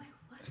job. I'm like,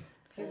 what?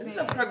 This is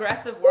the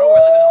progressive world we're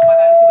living in.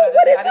 Oh my God,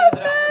 What these is people a that didn't even do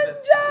it on man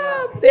purpose.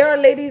 job? There are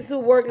ladies who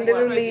work It's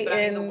literally crazy, but I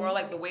mean, in. the world,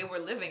 like the way we're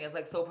living, is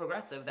like so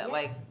progressive that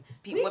like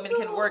We women do.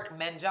 can work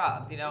men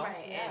jobs. You know.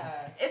 Right.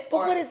 Yeah. It, But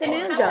what is a and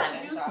man sometimes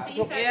job? you see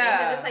certain Yeah.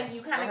 things and it's like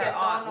you kind of Her get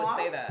aunt thrown would off.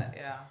 say that.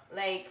 Yeah.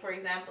 Like, for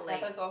example,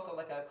 like, That's also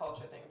like a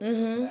culture thing.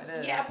 Mhm. It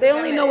is. yeah, They for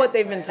only sure know it what is.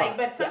 they've been Like, taught.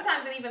 but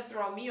sometimes it even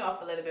throw me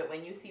off a little bit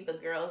when you see the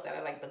girls that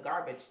are like the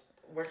garbage,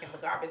 working the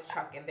garbage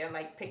truck, and they're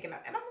like picking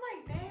up, and I'm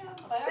like, damn,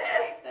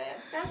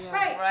 sis, that's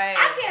right. Right.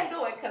 I can't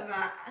do it because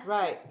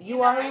Right.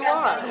 You are who you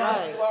are.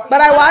 Right.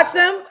 But I watch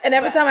them, and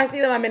every time I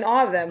see them, I'm in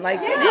awe of them.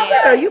 Like,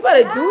 Yeah. you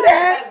better do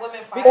that. It's like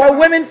women Or fighters.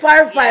 women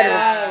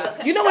firefighters.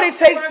 Yeah. You know what it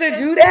takes to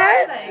do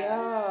that?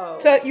 Yo.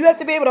 So you have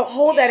to be able to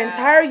hold that Yeah.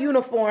 entire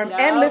uniform Yeah.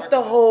 and lift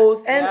the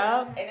hose and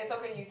Yep. And it's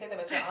okay you say that,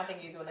 but I don't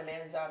think you're doing a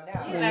man's job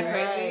now. Isn't that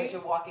crazy? Because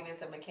you're walking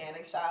into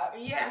mechanic shops.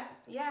 Yeah,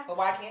 yeah. But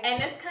why can't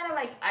And it's kind of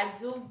like I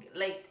do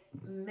like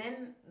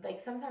men.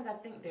 Like sometimes I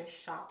think they're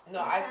shocked. No,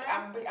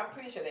 sometimes. I'm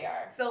pretty sure they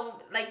are. So,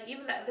 like,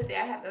 even the other day,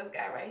 I had this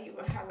guy, right? He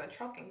has a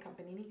trucking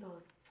company, and he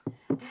goes,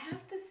 I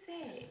have to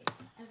say,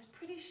 I was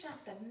pretty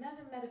shocked. I've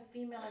never met a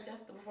female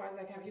adjuster before. I was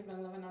like, have you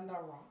been living under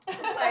a rock?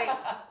 Like,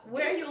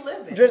 where are you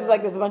living? just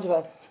like there's a bunch of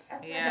us. I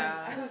said,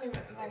 Yeah. I don't even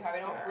They like,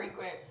 probably don't sir.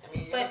 frequent. I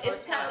mean, you're But the it's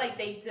first kind of one. like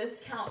they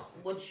discount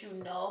what you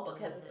know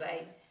because it's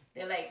like,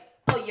 they're like,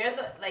 oh, you're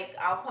the, like,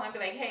 I'll call and be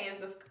like, hey, is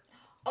this,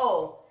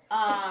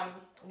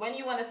 when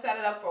you want to set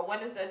it up for, when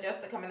is the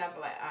adjuster coming up?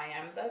 Like, I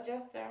am the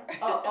adjuster.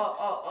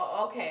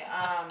 Okay.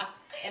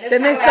 And it's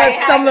Then they kinda start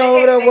like- stumbling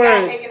over the they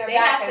got words. taken they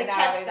aback have to and now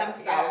catch they know.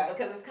 themselves Yeah.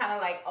 because it's kind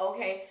of like,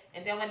 okay.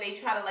 And then when they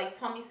try to like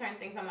tell me certain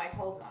things, I'm like,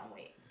 hold on,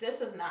 wait,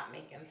 this is not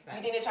making You sense.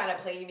 think they're trying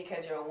to play you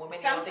because you're a woman?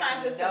 You don't think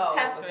Sometimes you it's know, a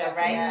test, but though,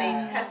 right?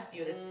 yeah. They test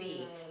you to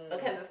see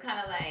because it's kind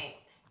of like,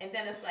 and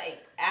then it's like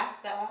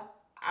after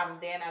I'm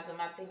there and I do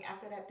my thing.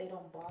 After that, they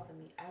don't bother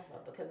me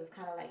ever because it's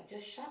kind of like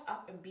just shut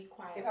up and be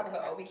quiet. They probably say,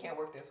 oh, we can't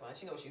work this one.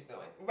 She knows what she's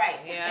doing. Right.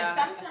 Yeah.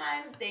 And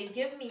sometimes they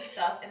give me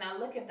stuff and I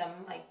look at them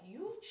I'm like,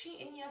 you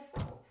cheating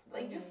yourself.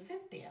 Like, just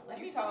sit there. Let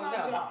You me do tell my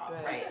them no. job.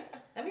 Right. Right.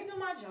 Let me do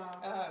my job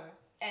Uh-huh.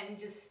 and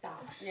just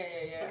stop. Yeah.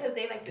 Because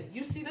they like to,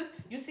 you see this?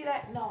 You see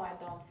that? No, I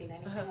don't see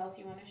anything else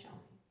you want to show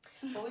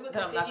me. But we will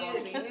Then I'm not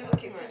continue. gonna We will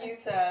continue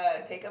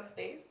to take up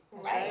space.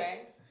 Right.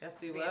 Okay. Yes,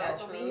 we Being will. that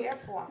That's what we're here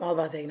for. All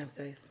about taking up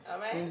space. All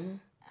right. Mm-hmm.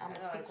 I'm I a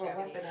know, it's secret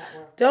heavy. weapon at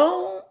work.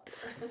 Don't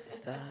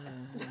stop.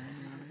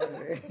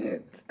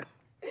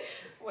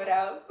 What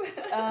else?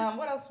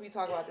 What else did we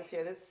talk about this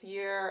year? This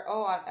year,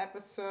 on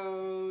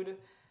episode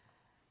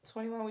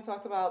 21, we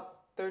talked about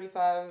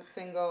 35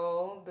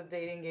 single, the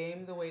dating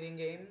game, the waiting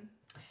game.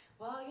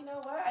 Well, you know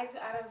what?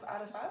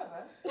 Out of 5 of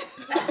us.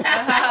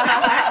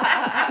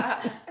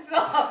 So,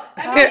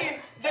 I mean,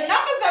 the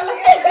numbers are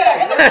looking good.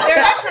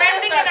 They're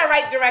trending in the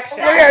right direction.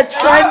 We are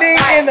trending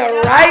in the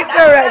right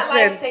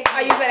direction.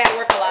 I use that at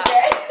work a lot.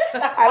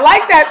 I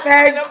like that, The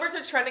Peg. numbers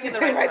are trending in the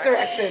right, Right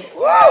direction. direction.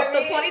 Whoa.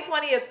 So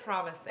 2020 is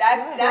promising.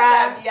 That's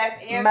not a yes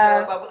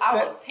answer, but I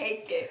will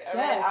take it. All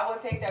right? Yes. I will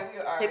take that. We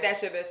are Take that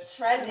shit, bitch.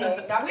 trending.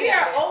 Not We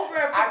are taking it. over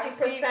I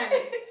 50%. received-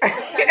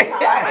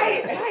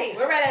 Right.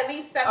 We're at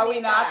least 75. Are we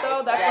not,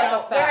 though? That's Yeah. like a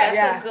We're at fact.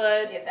 Yeah. Some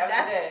good. Yes, that was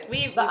That's- good.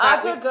 We've The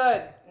odds are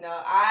good. No,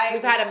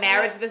 We've had a received-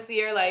 marriage this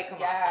year. Like, come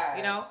Yeah. on,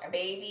 you know. A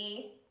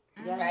baby,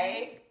 Yes.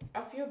 right?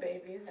 A few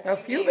babies. A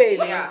few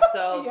babies. Yeah.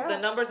 So Yeah. the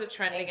numbers are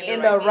trending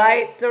In the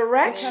right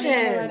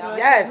direction. No,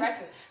 Yes.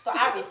 direction. So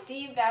I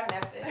received that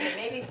message. And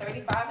maybe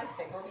 35 and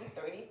single, be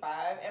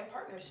 35 in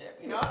partnership.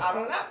 You know, I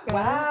don't know.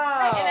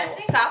 Wow. And I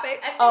think,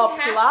 Topic. I think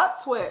A plot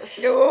twist.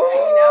 You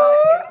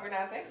know, if we're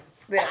not saying.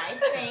 I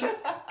think,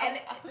 and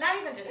not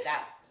even just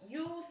that.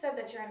 You said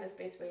that you're in a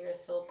space where you're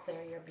so clear,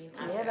 you're being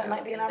honest. Yeah, that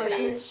might be an But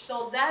opportunity.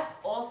 So that's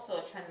also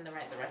a trend in the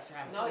right direction,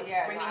 right? No, Because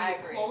yeah, bringing no, I you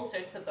agree.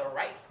 closer to the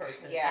right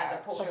person, Yeah, as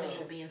opposed true. to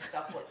you being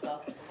stuck with the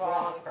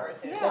Wrong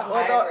person. Yeah,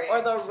 I agree.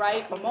 or the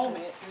right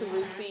moment to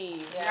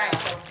receive. Yeah. right,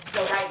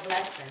 the right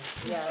lesson.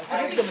 Yes. What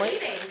are Get the you munch-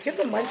 eating? Get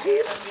the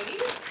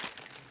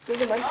munchies. Get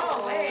the munchies.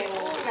 Oh wait,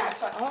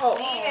 Oh,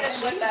 We hit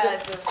us with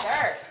the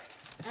dessert.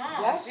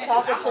 yes, this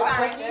chocolate is chip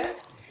fine. cookie.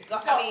 So,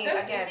 So, I mean,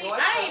 again, see,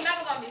 Lord's I ain't Food.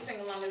 never gonna be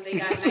single long as they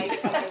got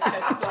nice chocolate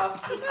chip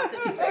soft juicy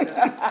cookies like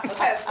that.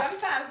 Because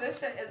sometimes this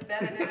shit is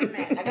better than a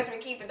man. I guess we're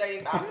keeping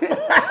 35.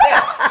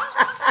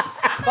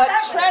 But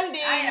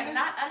trending I am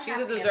not unhappy. She's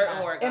a dessert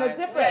about whore, in a guys.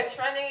 We're different.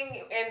 trending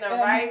in the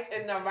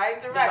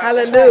right direction.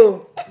 Hallelujah.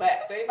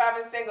 But 35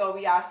 and single,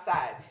 we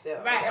outside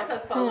still. Right,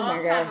 because for a Oh long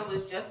my time God. it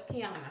was just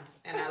Kiana,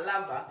 and I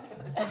love her.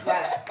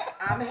 But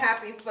I'm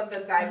happy for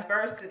the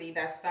diversity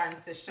that's starting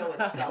to show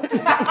itself.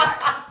 in my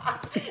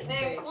life.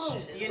 The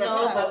inclusion. You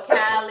know, the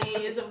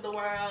Callies of the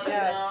world,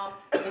 Yes.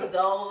 you know, the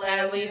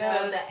Zolas, you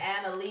know, Annalises. the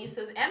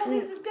Annalises.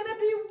 Annalisa's gonna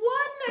be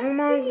one Oh next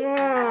my week.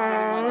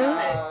 God.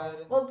 God.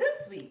 Well,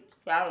 this week.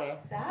 Saturday.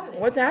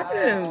 What's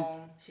happening?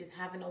 She's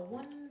having a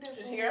wonderful.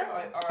 She's here?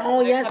 Or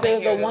Oh, yes, there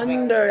was here a this week.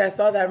 wonder. I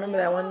saw that. I remember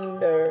that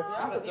wonder.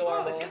 Yeah, the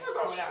people, the kids are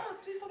growing up.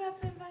 Shucks, we forgot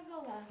to invite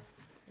Zola.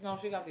 No,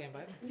 she got the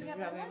invite. You Did got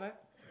you have the the invite?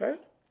 Her?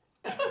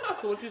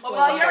 So what you saw?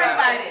 Well, you're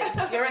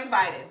invited. You're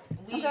invited.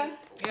 Okay.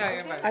 Yeah, you're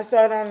invited. I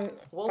saw it on.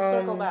 We'll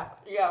circle back.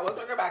 Yeah, we'll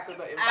circle back to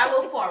the invite. I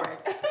will forward.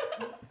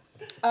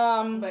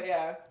 But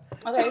yeah.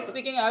 Okay,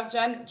 speaking of,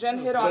 Jen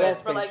hit on Yes,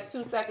 it for bitch. like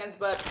 2 seconds,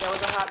 but there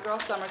was a hot girl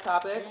summer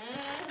topic.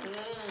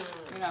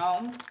 You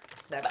know,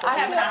 But I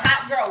have a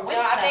hot girl with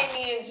No, I us. think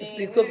me and G.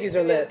 These cookies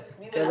are lit.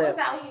 They're What's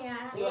lit. out here?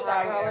 You was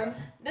hot out girl. here.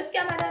 The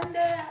scammer them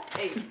there.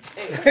 Hey.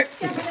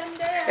 Scammer them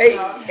there. Hey,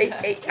 No. hey,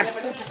 hey. And then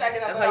for 2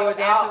 seconds, I That's thought how I you was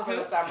were out dancing for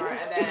the too? summer,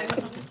 and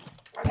then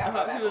I got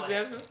my back She was on.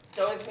 dancing?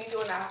 So it's me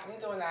doing that.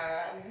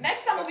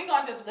 Next summer we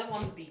gonna just live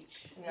on the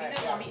beach. We Right,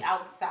 just yeah. gonna be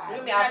outside. We'll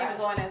We're be not outside. even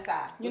going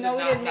inside. you know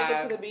we did didn't not make it to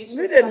have- the beach. We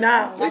this did summer.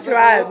 not. We As a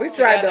tried. group. We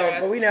tried Yeah, though,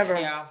 but we never.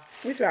 Yeah.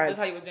 We That's tried.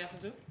 how you was dancing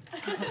too?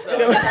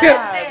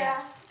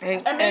 There.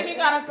 It made me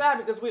kind of sad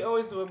because we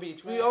always do a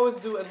beach. We always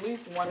do at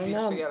least one beach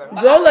No. together.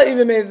 Zola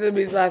even made it to the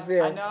beach last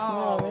year. I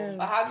know. Oh, man.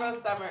 But hot girl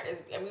summer is,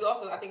 and we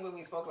also, I think when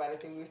we spoke about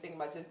it, we were thinking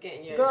about just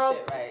getting your Girls,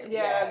 shit right.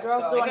 yeah,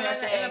 girls so, doing Like, their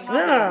in a thing.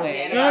 positive Yeah,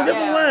 way. in a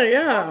different way,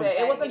 yeah. Okay, it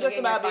Like, wasn't you just get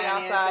about your being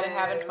outside and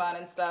having finances. fun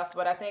and stuff,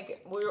 but I think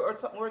we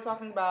were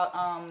talking about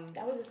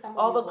That was a summer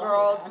all we the wanted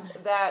girls on.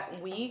 that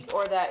week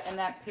or that in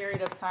that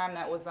period of time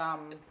that was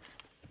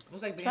It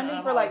was like being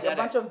trending for like a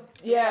bunch of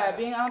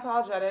being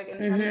unapologetic and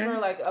trending for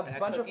like a That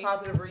bunch cookie. of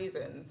positive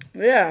reasons.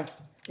 Yeah,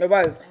 it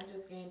was. I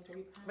just gained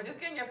 3 pounds. But just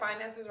getting your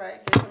finances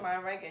right, getting your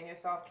mind right, getting your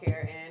self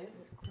care in.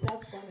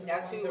 That's going in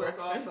That the too wrong was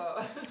direction.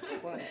 also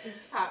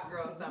hot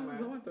girl summer.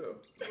 Going through.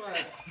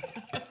 What?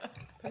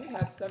 I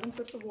had 7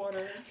 sips of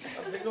water,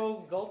 a big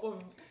old gulp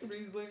of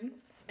Riesling.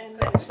 And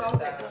Good the shit,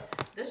 chocolate, though.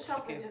 this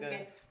chocolate It's just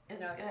good.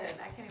 it's Yeah. good.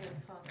 I can't even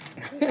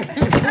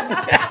talk.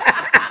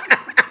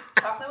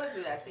 Chocolate would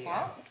do that to you.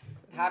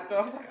 Hot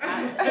girls.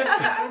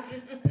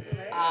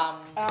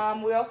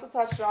 We also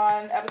touched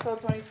on episode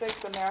 26,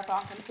 the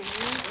marathon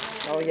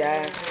continues. Oh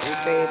yes,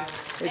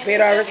 we And paid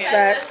you our just got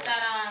respects. this,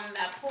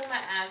 that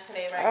Puma ad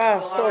today, right? Oh,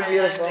 before so Lauren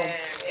beautiful. London.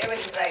 It gave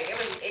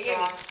me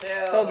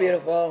chills. So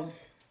beautiful.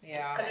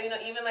 Yeah. Cause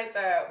even like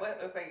the what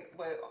it was like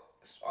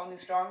only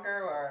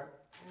stronger or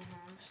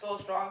still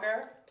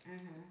stronger.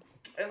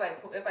 It's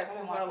like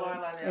Puma or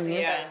Lauren London. I mean,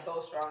 Yeah. It's like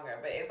still stronger,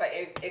 but it's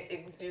like it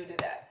exuded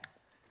that.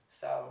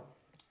 So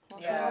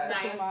Shout out yeah. to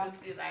Nice Puma. to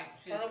see like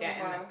she's Shout out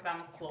getting Puma.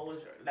 some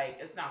closure. Like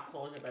it's not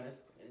closure, but it's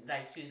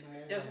like she's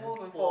moving. Just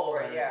moving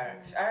forward. Yeah,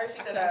 I heard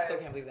she did I still a.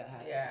 can't believe that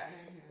happened. Yeah,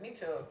 me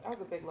too. That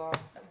was a big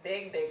loss. A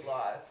big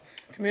loss.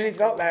 Community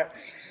felt that.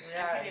 I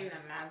Yeah. can't even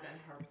imagine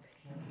her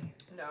pain.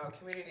 No,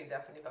 community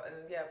definitely felt, and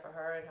yeah, for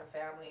her and her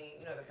family,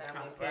 the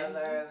family, Her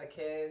brother, the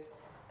kids,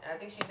 and I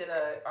think she did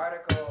an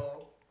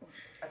article.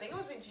 I think it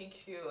was with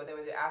GQ. They were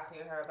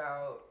asking her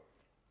about,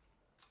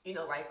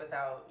 life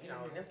without,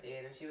 Nipsey,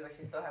 and she was like,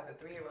 she still has a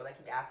 3-year-old. Like,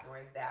 keep asking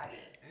where's daddy.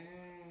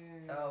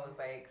 So it was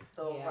like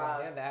still Yeah, rough.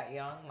 they're that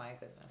young. My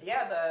goodness.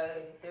 Yeah,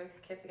 their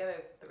kid together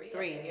is 3. I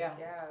 3, think. yeah.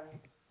 Yeah.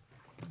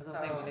 I was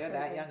saying when they're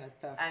that crazy. young and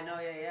stuff. I know.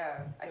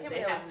 Yeah. I can't They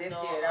believe it was have this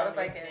no year. That was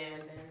like in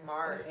understanding.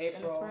 March.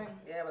 In the spring.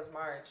 Yeah, it was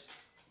March.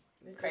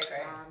 It's Cray, just,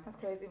 cray. That's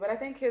crazy. But I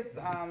think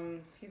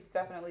he's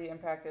definitely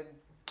impacted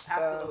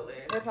Absolutely.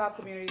 the hip hop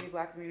community,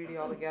 black community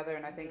all together,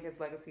 and I think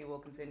his legacy will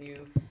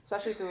continue,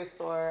 especially through his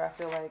tour. I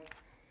feel like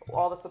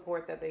all the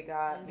support that they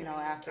got,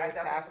 after I his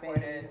definitely passing,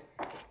 supported.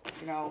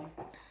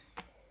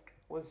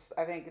 was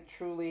I think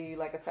truly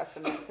like a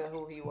testament to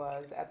who he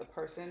was as a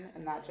person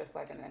and not just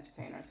like an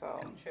entertainer. So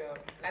True.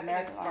 And I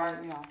think it's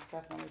smart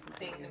definitely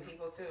things continues. and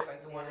people too,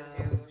 like to want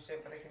to do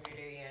shit for the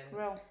community and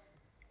Real.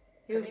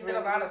 He 'Cause was he did a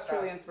really, lot he of was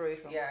truly stuff.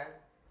 inspirational. yeah,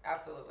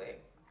 absolutely.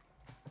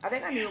 I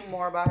think I knew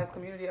more about his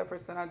community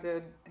efforts than I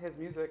did his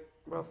music.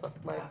 Real Yes,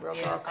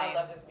 talk. I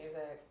love his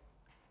music.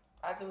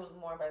 I do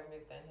more about his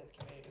music than his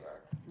community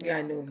work. Yeah,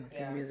 I knew his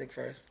Yeah. music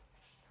first.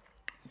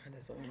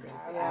 That's what we really.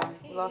 Yeah,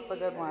 we lost a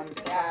good one.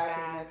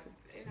 Yeah.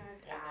 You know,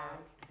 it's Yeah.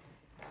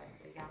 sad.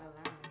 We gotta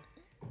learn.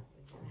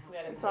 We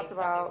gotta We take talked something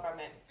about- from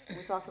it.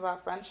 We talked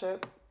about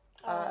friendship,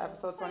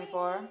 episode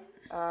 24.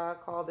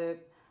 Called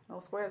it "No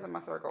Squares in My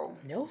Circle."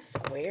 No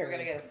We're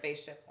gonna get a squares.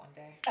 spaceship one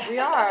day. We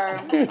are.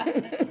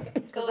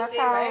 Still the that's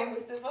same, how- right? We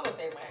still feel the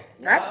same way.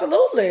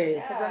 Absolutely. Yeah.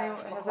 Has anyone?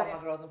 I'm gonna Has call any,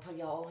 my girls and put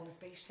y'all all in a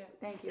spaceship.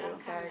 thank you. I'm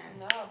Okay.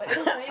 No, but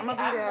it's crazy. I'ma be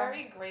I'm there.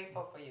 very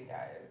grateful for you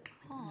guys.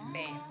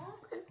 Same.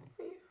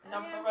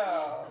 No, for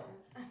real.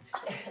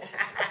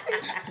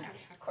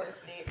 Of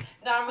course, Steve.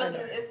 No, I'm really.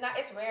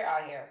 It's rare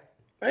out here.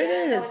 It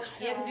is.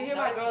 Yeah, because you hear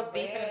No, my it's girls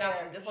beefing and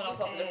rare. this one don't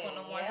talk to this one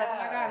no more. It's like, oh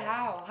my Yeah.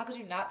 god, how could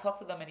you not talk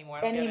to them anymore?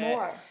 I don't get it.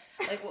 Anymore.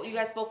 Like, well, you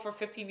guys spoke for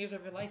 15 years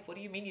of your life. What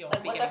do you mean you don't Like,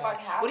 speak what the anymore?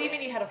 fuck What do you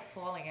mean happened? you had a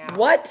falling out?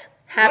 What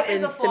a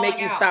happens to make falling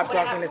you out? stop What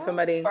talking to happened?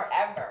 somebody?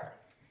 Forever.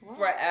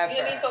 Forever. You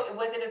know what I mean? So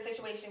was it a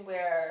situation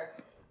where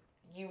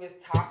you was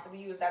toxic?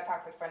 You was that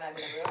toxic friend? I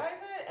didn't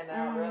realize it, and then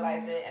I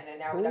realized it, and then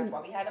now that's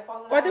why we had to fall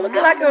in love. Or there was a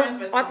I lack friends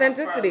with of someone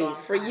authenticity a long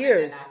for time,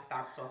 years. and then I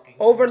stopped talking.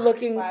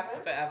 Overlooking. What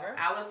happened? Forever.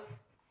 I was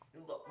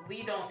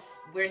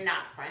we're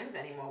not friends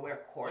anymore.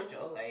 We're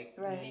cordial. Like,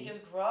 You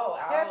just grow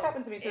out. Yeah, it's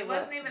happened to me too. it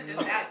wasn't even just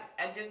that.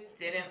 I just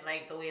didn't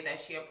like the way that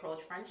she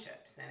approached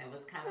friendships, and it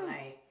was kind of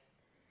like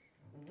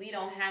we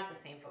don't have the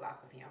same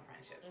philosophy on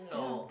friendships.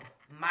 So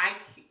my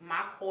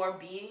core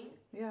being,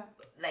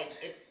 like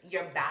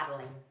you're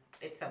battling.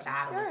 It's a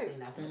battle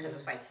between us because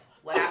it's like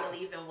what I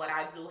believe in, what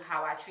I do,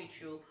 how I treat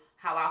you,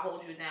 how I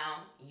hold you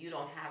down. You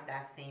don't have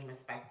that same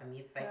respect for me.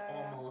 It's like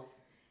almost.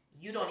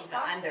 You don't even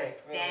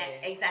understand.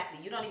 Really.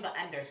 Exactly. You don't even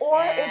understand.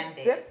 Or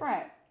it's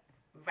different.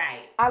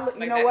 Right.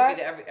 You know what?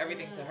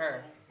 Everything to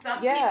her.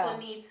 Some people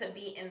need to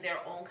be in their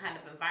own kind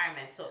of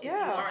environment. So if you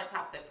are a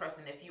toxic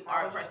person, if you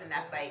are a person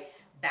that's like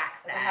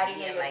backstabby, how do you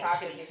know you're like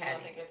toxic if you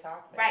don't think you're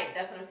toxic? Right.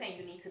 That's what I'm saying.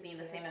 You need to be in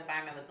the same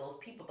environment with those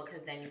people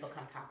because then you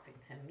become toxic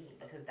to me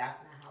because that's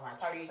not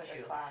how I treat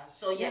you.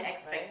 So your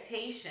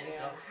expectations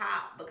of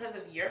how, because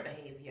of your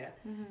behavior,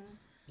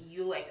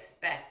 you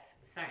expect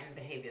certain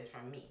behaviors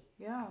from me.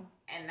 Yeah.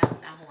 And that's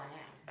not who I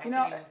am. So I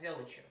can't even deal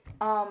with you.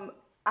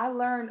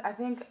 I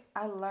think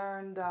I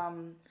learned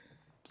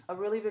a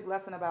really big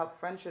lesson about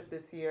friendship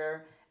this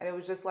year, and it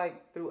was just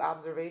like through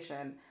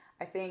observation.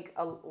 I think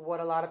what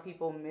a lot of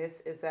people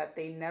miss is that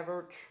they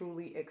never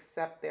truly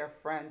accept their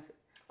friends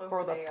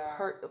for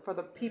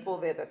the people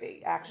that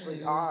they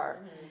actually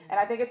are. And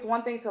I think it's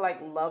one thing to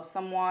like love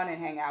someone and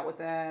hang out with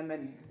them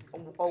and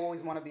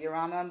always want to be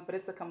around them, but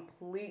it's a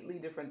completely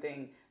different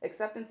thing.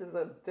 Acceptance is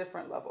a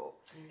different level.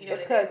 You know,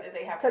 because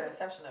they have a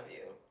perception of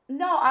you.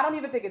 No, I don't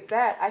even think it's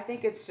that. I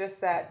think it's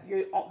just that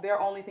they're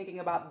only thinking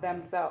about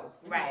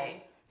themselves.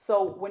 Right.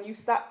 So when you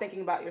stop thinking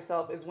about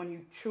yourself is when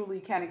you truly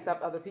can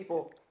accept other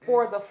people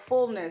for the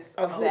fullness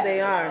of who they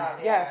are.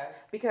 Yes,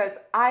 because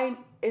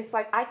it's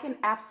like I can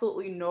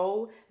absolutely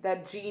know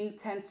that Jean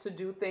tends to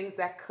do things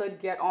that could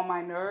get on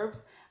my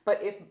nerves, but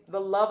if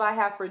the love I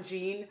have for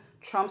Jean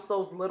trumps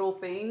those little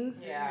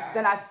things,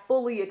 then I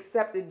fully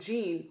accepted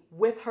Jean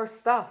with her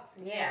stuff.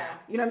 Yeah.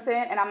 You know what I'm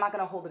saying? And I'm not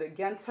going to hold it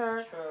against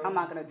her. True. I'm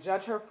not going to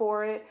judge her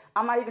for it.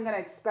 I'm not even going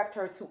to expect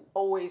her to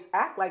always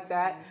act like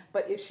that.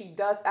 But if she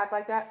does act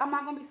like that, I'm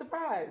not going to be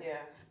surprised. Yeah.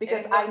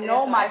 Because I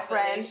know my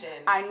friend.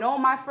 I know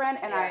my friend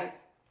and I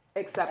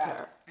accept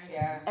her.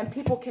 Yeah. And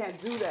people can't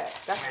do that.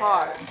 That's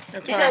hard.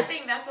 Because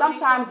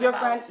sometimes your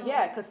friend,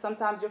 because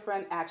sometimes your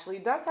friend actually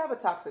does have a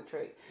toxic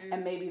trait.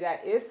 And maybe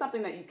that is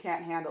something that you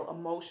can't handle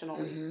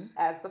emotionally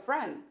as the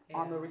friend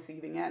on the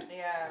receiving end.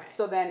 Yeah.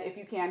 So then if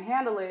you can't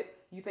handle it,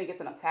 you think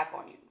it's an attack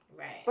on you.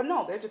 Right. But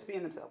no, they're just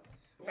being themselves.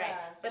 Right. Yeah.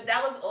 But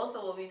that was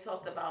also what we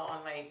talked about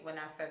on like when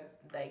I said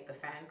like the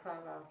fan club.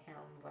 I can't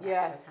remember what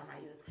term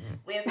I used.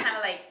 Where it's kind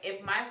of like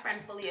if my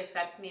friend fully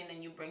accepts me and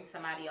then you bring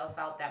somebody else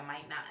out that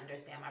might not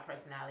understand my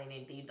personality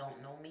and they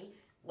don't know me,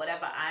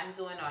 whatever I'm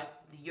doing or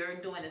you're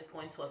doing is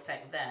going to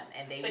affect them,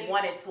 and they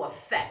want it to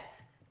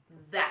affect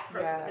that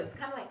person because it's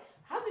kind of like,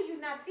 how do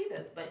you not see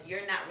this? But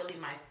you're not really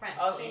my friend.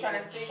 Oh, so you're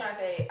trying to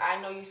say, I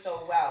know you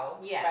so well,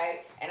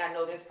 right? And I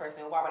know this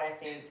person. Why would I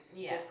think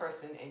this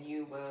person and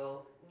you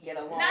will get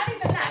along? Not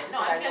even that. No,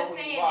 I'm just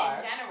saying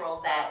in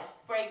general that,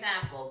 for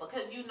example,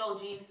 because you know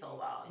Jean so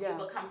well,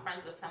 you become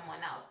friends with someone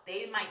else.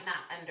 They might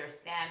not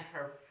understand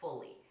her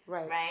fully,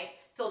 right?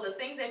 So the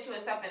things that you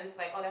accept, and it's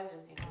like, oh, that's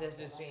just Jean. That's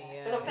just Jean.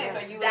 Yeah. That's what I'm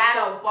saying. So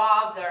that'll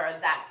bother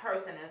that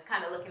person. Is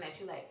kind of looking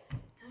at you like,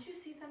 don't you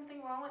see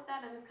something wrong with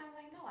that? And it's kind of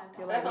like, no, I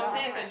don't. That's what I'm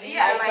saying. So do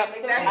you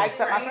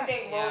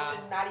think Rose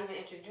should not even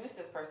introduce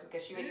this person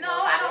because she already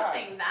knows I don't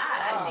think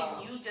that. I think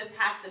you just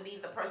have to be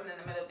the person in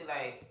the middle, be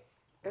like,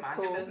 that's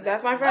cool.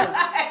 That's my friend.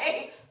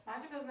 Like,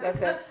 mind your business.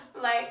 That's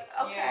it. Like,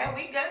 okay,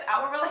 we good.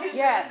 Our relationship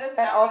is this.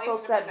 And also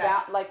set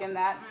like in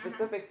that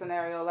specific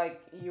scenario,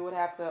 like you would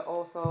have to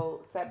also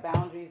set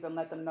boundaries and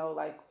let them know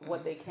like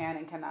what they can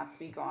and cannot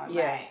speak on.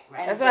 Yeah,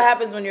 right. That's what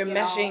happens when you're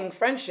meshing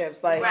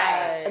friendships. Like,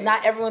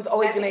 not everyone's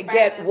always gonna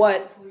get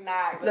what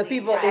the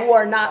people who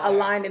are not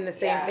aligned in the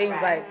same things.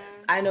 Like,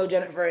 I know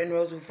Jennifer and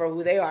Rose for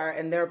who they are,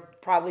 and they're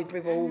probably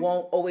people who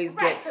won't always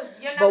get.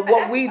 But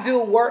what we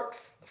do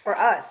works for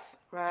us.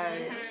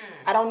 Right. Mm-hmm.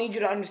 I don't need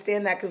you to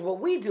understand that because what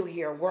we do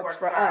here works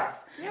for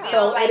us. Yeah.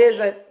 So it is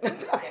a.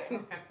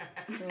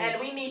 And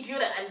we need you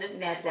to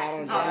understand. That's why I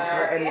don't do this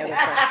for any other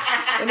friend.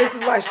 And this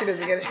is why she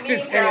doesn't get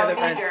introduced to any other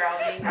friends.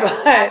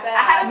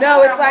 But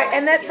no, it's like,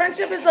 and that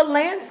friendship is a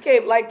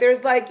landscape. Like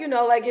there's like,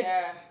 like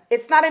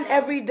it's not an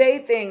everyday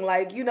thing.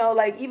 Like,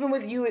 like even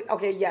with you,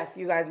 okay, yes,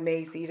 you guys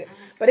may see it.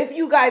 But if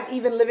you guys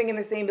even living in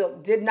the same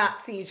building did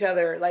not see each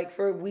other like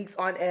for weeks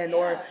on end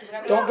or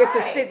don't get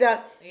to sit down,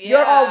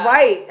 you're all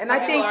right. And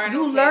I think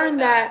you learn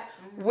that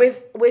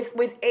with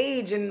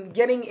age and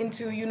getting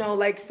into,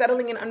 like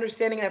settling and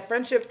understanding that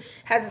friendship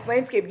has its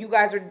landscape. You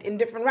guys are in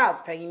different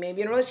routes. Peggy may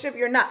be in a relationship,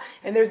 you're not.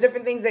 And there's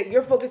different things that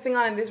you're focusing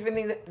on and there's different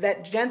things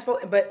that Jen's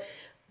focusing.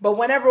 But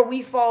whenever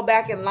we fall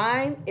back in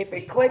line, if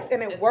it clicks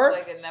and it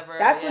works,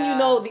 that's when you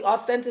know the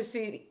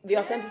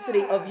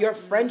authenticity of your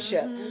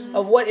friendship,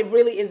 of what it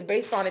really is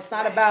based on. It's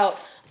not about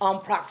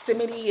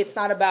proximity. It's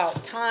not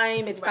about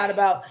time. It's not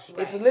about.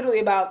 It's literally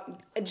about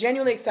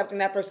genuinely accepting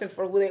that person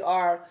for who they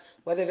are,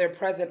 whether they're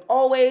present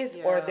always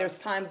or Yeah. there's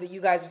times that you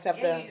guys just have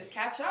Yeah, to. you just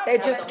catch up. It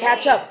Have just a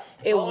catch date. up.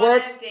 It Go on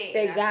works a date.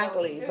 That's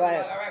exactly, what we do. but-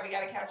 Like, all right, we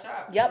gotta catch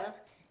up. Yep.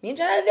 Me and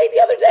Jen had a date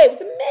the other day. It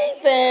was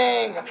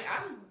amazing. I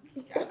mean,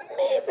 It was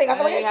amazing. I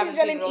feel like I haven't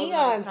seen Jen in Rose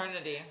eons.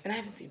 eternity. And I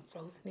haven't seen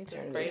Rose in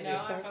eternity. crazy. no,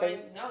 Just I her feel face.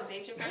 like, no,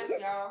 date your friends,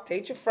 y'all.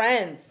 Date your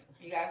friends.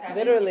 You guys have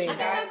Literally. I You think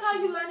guys, that's how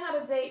you learn how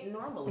to date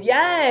normally.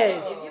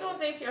 Yes. If you don't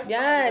date your friends,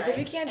 Yes, right? if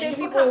you can't and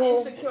date you people become who-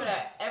 insecure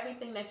at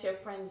everything that your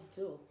friends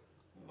do.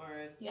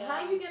 word.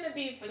 How are you gonna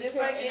be But secure just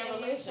like in a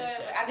getting used to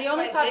relationship? I The think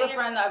only like type of dating-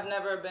 friend I've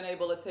never been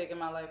able to take in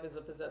my life is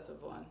a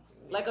possessive one.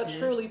 Like a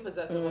truly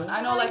possessive one.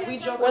 I know, like, we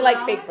joke We're around. like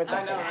fake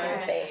possessive. I know, We're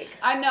right? fake.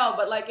 I know,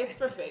 but like it's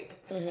for fake.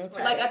 It's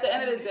Like at the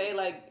end of the day,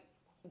 like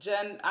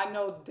Jen, I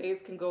know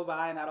days can go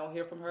by and I don't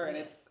hear from her, and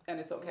it's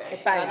okay.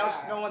 It's fine. I know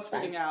no one's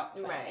freaking out.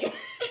 Right.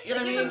 You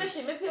know what I Even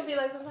mean? Missy will be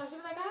like, sometimes she'll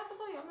be like, I have to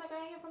call you. I'm like, I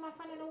ain't hear from my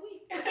friend in a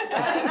week.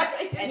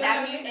 And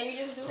that's what you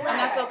just do. And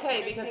that's right. okay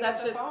And you because pick that's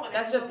up the just phone and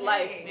that's it's just okay.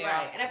 life.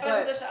 Right. And I feel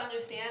like But- people should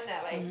understand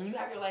that, like, you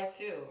have your life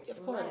too.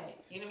 Of course. Right.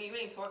 You know what I mean? We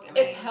ain't talking.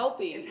 It's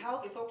healthy. It's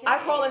healthy. It's okay.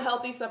 I call it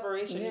healthy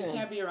separation. Yeah. You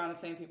can't be around the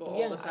same people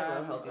Yeah. all the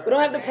time. We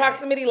don't have the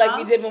proximity like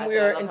we did when I we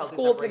said I were love in healthy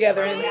school separation.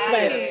 together and we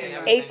spent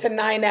Exactly. 8 to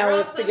 9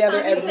 hours Girls, together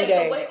sometimes every you take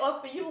day. the weight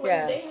off for you when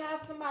Yeah. they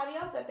have somebody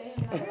else that they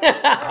hang out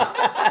with.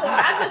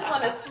 I just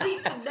want to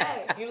sleep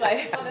today. You like-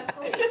 I just want to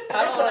sleep.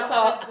 I don't wanna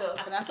talk.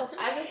 And that's okay.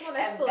 I just want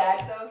to And sleep.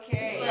 that's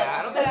okay. Yeah,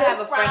 I don't think I Because have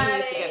a friend who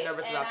used to Friday get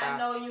nervous and about that. I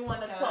know you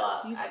want to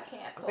talk. You- I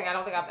can't I'm talk. saying I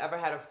don't think I've ever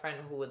had a friend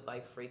who would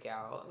like freak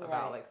out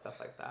about Right. like stuff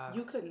like that.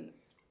 You couldn't.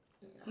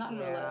 Not in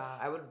real life. Yeah,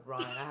 I would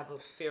run. I have a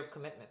fear of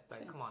commitment.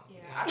 Like, come on. Yeah,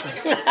 you I know?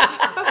 feel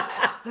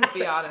like Let's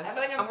be honest. I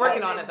feel like I'm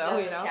working on quite it good though, judge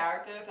you of know.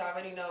 Character, so I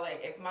already know like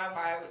if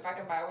I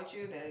can vibe with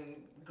you, then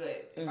good.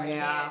 If I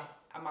Yeah. can't,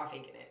 I'm not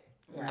faking it.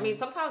 I mean,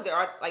 sometimes there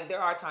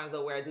are times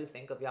though where I do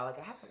think of y'all like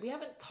we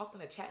haven't talked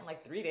in a chat in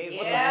like 3 days.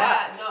 What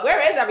Yeah, the fuck? no, Where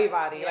right. is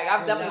everybody? Like Yeah,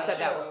 I've definitely no, said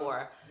that true.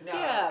 before. No,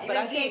 Yeah, but even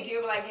I think- Gigi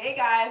will be like, "Hey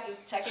guys,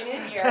 just checking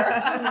in here."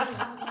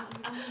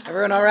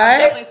 Everyone all I've right?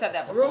 definitely said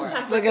that before.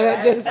 Look at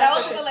it just. But I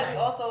also feel like we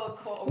also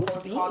quote Whose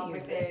unquote baby talk is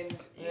within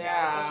this?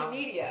 Yeah. social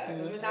media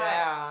because we're not.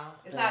 Yeah.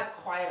 It's not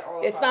quiet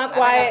all. It's across not the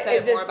quiet. I've said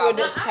It's it more just about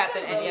we're this just- chat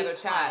than any other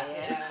chat.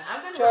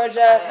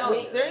 Georgia, No,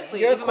 we- seriously.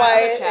 your Even my other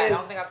quiet chat, I don't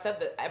is- think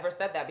I've ever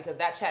said that because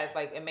that chat is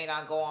like it may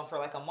not go on for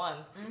like a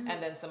month,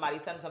 and then somebody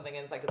sends something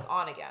and it's like it's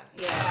on again.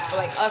 Yeah. But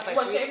like us, like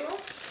What, we- shade room?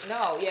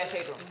 no, yeah,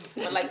 shade room.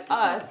 But like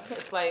us,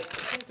 it's like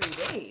it's in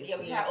 3 days. Yeah,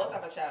 we have also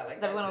have a chat like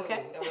Is that everyone too.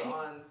 okay? That we're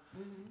on.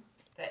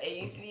 That it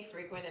used to be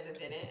frequent and it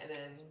didn't, and then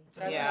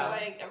but I just Yeah.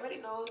 feel like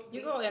everybody knows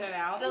You we go in and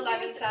out. Still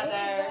love each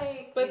other.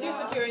 But if you're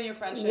secure in your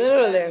friendship,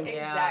 Literally. then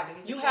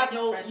Exactly. you have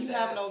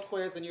no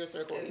squares in your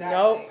circle. Exactly.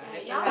 Nope. And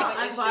if you Y'all have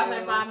are an unbothered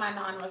issue, by my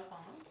non-response.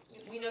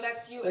 we know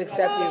that's you. We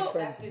accept you We for-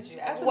 accepted you.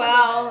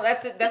 Well,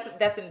 that's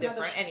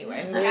indifferent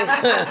anyway.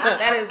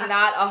 That is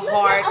not a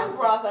hard. I'm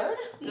bothered.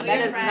 Know that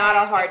your is friends, not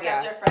a hard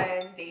accept yes. your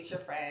friends, date your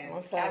friends,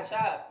 What's catch up?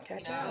 up.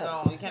 Catch you know?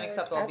 up. No, you can't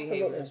accept all Absolutely.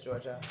 behaviors,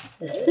 Georgia.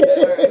 We Not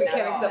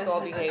can't all. accept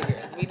all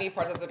behaviors. We need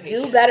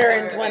participation. Do better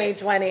in It's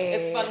 2020.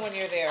 It's fun when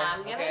you're there.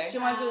 I'm gonna Okay. Do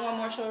you want to do one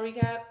more show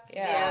recap?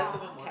 Yeah. let's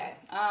do one more.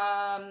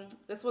 Okay.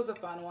 This was a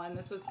fun one.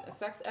 This was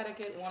Sex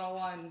Etiquette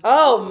 101.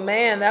 Oh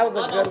man, that was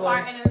a No good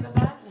one. farting in the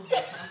back.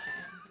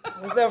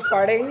 Was there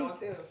farting?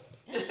 102.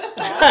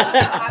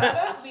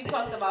 We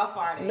talked about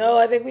farting. No,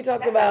 I think we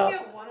talked about.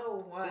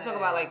 101. You talk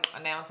about like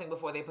announcing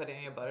before they put it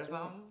in your butt or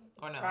something,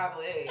 or no?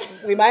 Probably.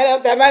 We might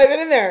have. That might have been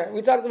in there.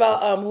 We talked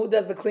about who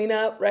does the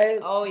cleanup, right?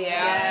 Oh yeah.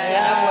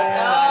 Yeah.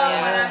 Oh,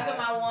 Yeah. when I do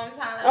my warm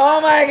silent.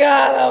 Oh my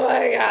god! Oh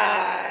my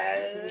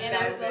god! And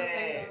I'm still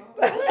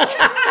That's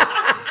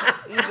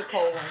single. Use the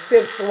cold one.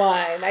 Sips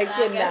wine. I I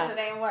kid guess not.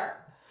 it ain't work.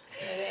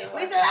 It ain't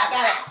We work. still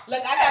outside.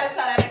 Look, I gotta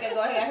tell that nigga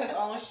go ahead his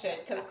own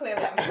shit, cause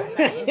clearly I'm too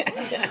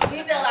nice. We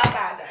still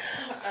outside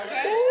though.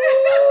 Okay.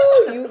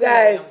 Ooh, you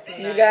guys. What else did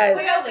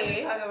we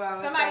Clearly, talk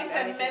about? somebody Sex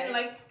said etiquette? men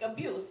like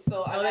abuse,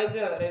 so I No, gotta they do.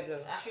 tell They him.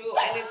 do. True,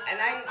 and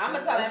I'm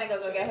gonna tell that nigga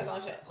go get his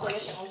own shit. Go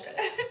get your own shit.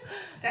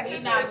 Sex We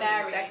is not tricky.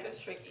 married. Sex is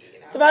tricky. You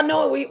know? It's about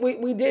knowing.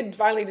 We did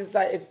finally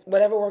decide. It's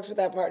whatever works with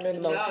that partner the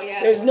most. No,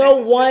 yeah, There's sex no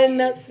is one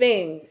tricky.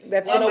 thing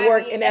that's What gonna might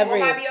work be- in what every.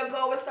 might be a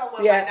go with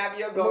someone, Yeah. might not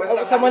be a go with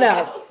Someone somebody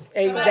else.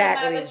 Somebody might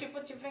Exactly. let you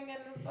put your finger in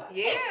his butt.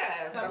 Yeah.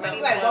 Somebody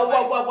Somebody like, might whoa, whoa,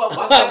 like- whoa, whoa, whoa.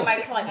 Somebody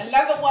might clench.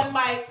 Another one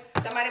might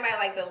Somebody might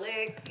like the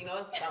lick, you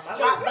know. Some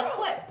drop the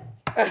clip.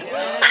 You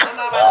know, some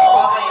might rub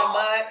on your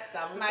butt.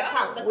 Some Might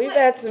pop the don't. We've clip.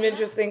 had some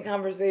interesting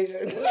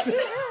conversations.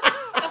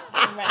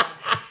 Right.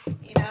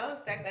 You know,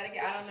 sex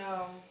etiquette. I don't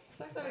know.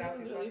 Sex What Etiquette else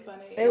was you really got?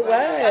 funny. It I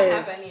don't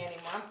have was. any anymore.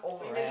 I'm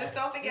over And it. just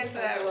don't forget to.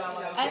 That's You what I'm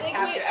know, gonna I do. think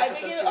have your I think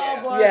episodes it all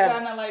here. boils Yeah.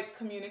 down to like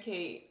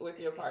communicate with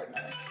your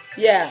partner.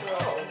 Yeah.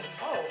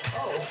 Oh.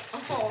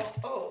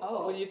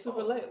 Oh, when you're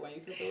super lit. When you're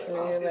super lit. Yeah.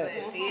 Oh,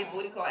 shit. See,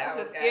 booty call That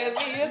hours, shit scared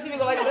guys. me. You didn't see me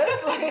go like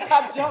this. Like,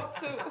 I jumped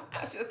too.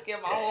 That shit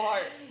scared my whole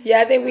heart.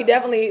 Yeah, I think we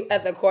definitely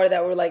at the core of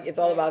that we're like it's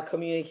all about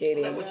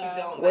communicating Like what you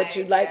don't what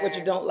you like, what yeah.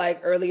 you don't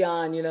like early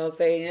on. You know,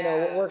 saying you know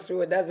what Yeah. works for you,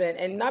 what doesn't,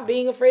 and not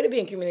being afraid of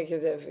being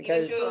communicative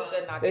because True. Feels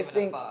good not this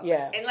giving thing, a fuck.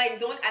 yeah. And like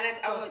doing, and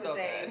I was Feels to so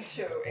say, good.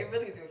 true, it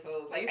really do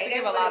feel I used to and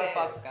give that's a lot what of it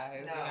fucks, is.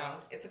 guys, No, you know.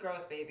 it's a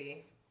growth,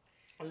 baby.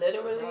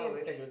 Literally Bro, and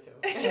figurative.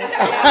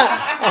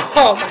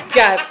 Oh my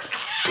God,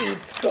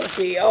 eats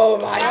cookie. Oh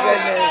my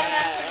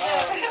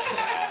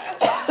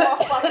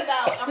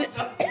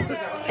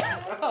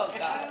Oh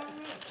God.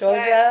 goodness,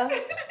 Georgia,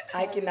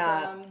 I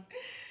cannot.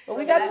 But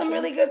we got some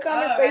really good All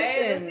right,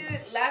 conversations. let's do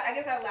it. I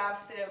guess our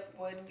last sip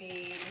would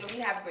be, we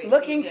have great.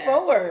 Looking yeah,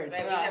 forward.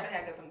 Right, we definitely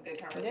had some good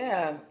conversations.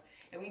 Yeah.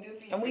 And we do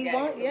feel And we forgetting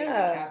want- until we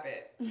yeah. recap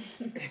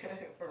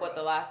it. For What,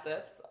 the real. last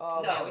sips?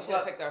 Oh, No, man, we should have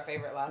what- picked our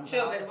favorite last Sure,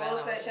 no, but is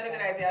Rose that said not she had a what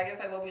good idea. I guess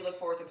like what we look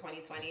forward to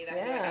 2020. That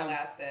would be like Yeah. our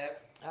last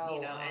sip. Oh,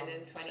 You know, and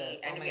then 20,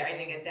 shit, so and many we are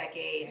ending a things.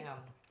 decade. Damn,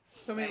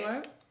 So many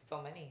what?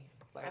 so many.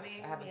 It's like, I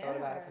mean, I haven't thought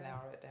about it to yeah.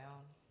 narrow it down.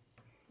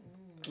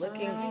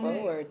 Looking Um,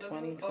 forward,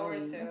 Looking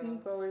forward 2020. Looking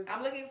to. forward.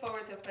 I'm looking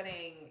forward to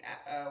putting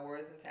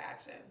words into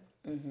action.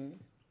 Mm-hmm.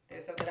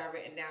 There's something I've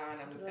written down,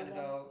 and I'm just gonna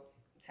go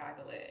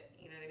tackle it.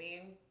 You know what I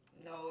mean?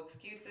 No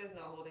excuses,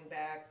 no holding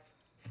back.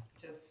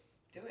 Just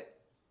do it.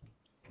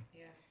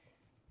 Yeah.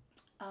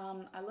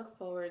 I look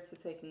forward to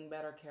taking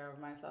better care of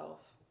myself.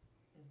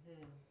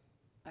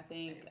 I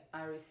think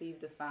I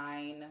received a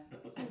sign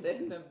at the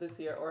end of this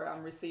year, or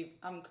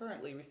I'm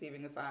currently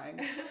receiving a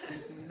sign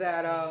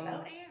that Oh, damn,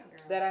 girl.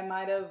 that I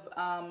might have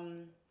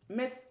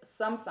missed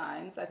some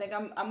signs. I think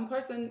I'm a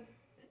person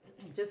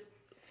just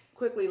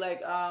quickly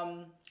like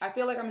I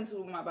feel like I'm in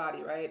tune with my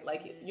body, right?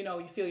 Like you know,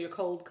 you feel your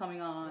cold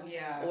coming on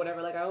Yeah. or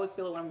whatever. Like I always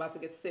feel it when I'm about to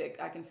get sick.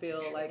 I can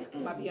feel like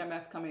my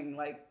PMS coming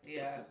like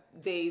Yeah.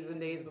 days and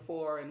days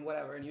before and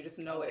whatever, and you just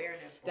know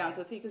Awareness, it down boy.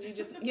 to a T because you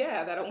just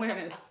that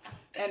awareness.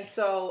 And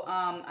so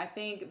I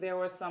think there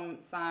were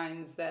some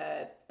signs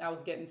that I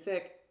was getting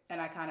sick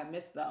and I kind of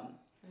missed them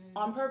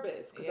on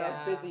purpose because I was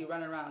Yeah. busy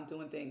running around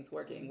doing things,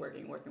 working.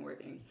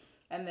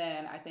 And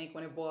then I think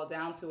when it boiled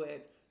down to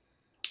it,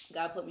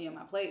 God put me in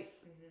my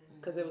place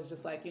because it was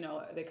just like, you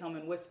know, they come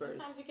in whispers.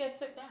 Sometimes you get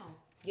sit down.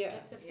 Yeah.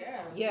 Get to sit Yeah.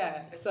 down.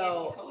 Yeah. But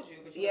So he told you,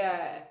 but you yeah.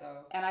 didn't listen, so.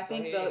 And I So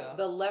think here you go.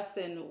 the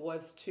lesson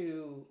was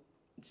to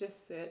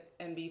just sit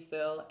and be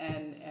still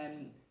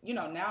and you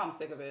know, now I'm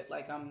sick of it.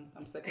 Like I'm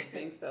sick of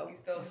being still. He's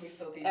still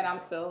teaching. And I'm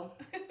still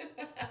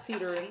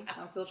teetering.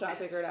 I'm still trying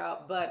to figure it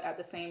out. But at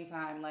the same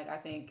time, like I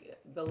think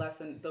the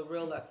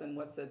real lesson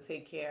was to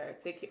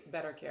take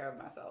better care of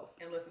myself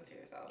and listen to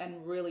yourself.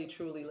 and really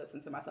truly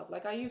listen to myself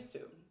like I used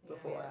to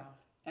before.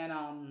 Yeah.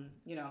 And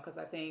you know, because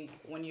I think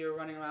when you're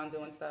running around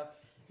doing stuff,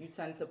 you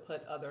tend to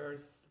put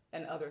others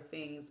and other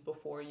things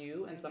before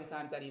you, and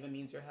sometimes that even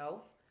means your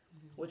health,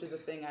 which is a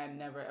thing I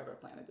never ever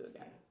plan to do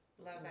again.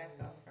 Love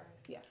thyself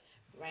first. Yeah.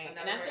 Right. Another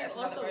And I verse- think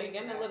another also we're version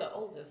getting to a that. little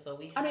older, so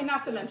we I mean, have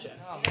not to mention.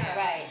 Oh, Yeah. man.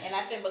 Right, and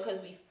I think because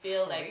we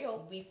feel like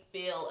real. we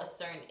feel a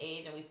certain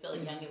age and we feel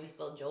young and we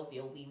feel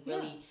jovial, we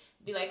really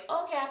be like,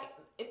 okay,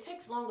 it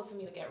takes longer for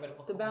me to get rid of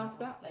a To bounce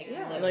hormone. back. Like,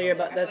 Yeah. No, you're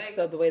about I that's feel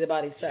the, like- the way the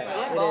body's set. Sure.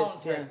 My It bones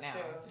is, hurt yeah. now.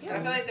 True. Yeah. I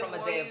feel like the From a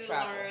more day of you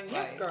travel. learn,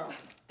 Yes, girl.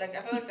 like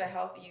I feel like the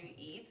healthier you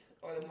eat,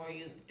 or the more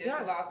you there's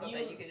Yes. a lot of stuff You-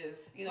 that you could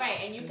just right,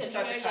 and you can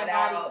start hear to your cut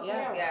body out.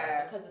 clearer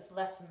Yeah. because it's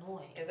less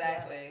noise.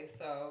 Exactly.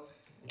 So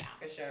Yeah.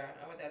 for sure,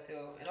 I'm with that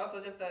too. And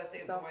also just to say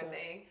one Self-care. more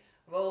thing,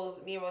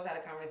 me and Rose had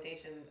a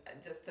conversation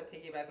just to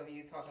piggyback of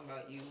you talking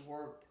about you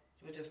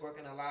was just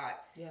working a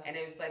lot, Yeah. and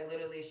it was like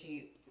literally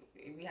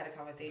we had a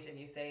conversation.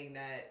 You saying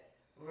that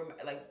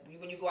like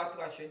when you go out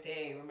throughout your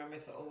day, remember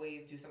to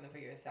always do something for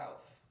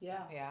yourself,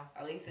 Yeah. Yeah.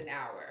 at least an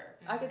hour.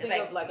 I could It's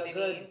think of like you a know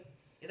what I good mean?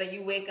 It's like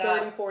you wake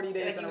 30, up 40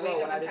 days like in you a wake row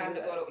up when I in didn't time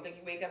do to that. go to like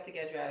you wake up to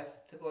get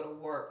dressed to go to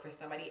work for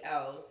somebody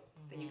else,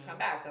 then you come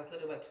back. So that's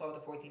literally about 12 to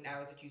 14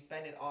 hours that you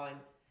spend it on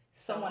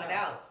someone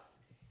else.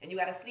 And you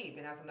gotta sleep,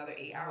 and that's another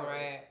 8 hours.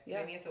 Right. You know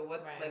what I mean? So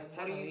what, Right. like,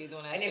 what do you?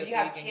 doing that and shit if you so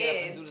have you can get up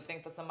and kids- do the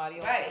thing for somebody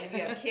else. Right, and if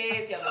you have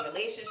kids, you have a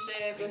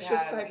relationship, you Vicious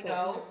have, cycle. you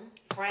know,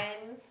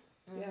 friends.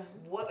 Yeah.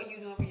 What are you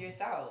doing for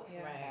yourself?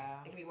 Yeah.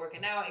 Yeah. It could be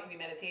working out, it could be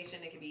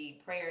meditation, it could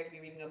be prayer, it could be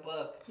reading a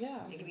book, Yeah.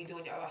 it could be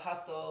doing your other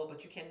hustle, but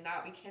we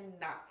cannot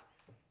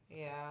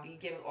Yeah. be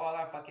giving all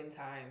our fucking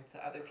time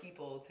to other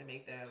people to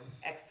make them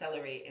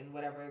accelerate in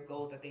whatever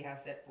goals that they have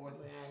set forth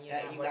Yeah, you're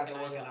that not you guys are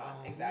on working your on.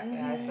 own. Exactly.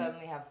 Yeah, I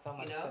suddenly have so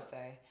much know? to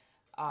say.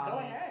 Go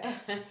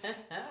ahead.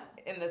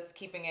 In this,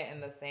 keeping it in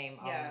the same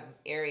Yeah.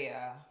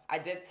 area, I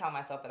did tell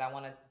myself that I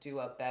want to do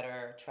a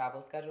better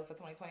travel schedule for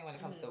 2020 when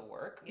it comes to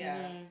work.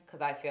 Yeah. Because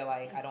I feel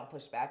like I don't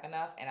push back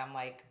enough, and I'm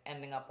like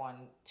ending up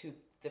on 2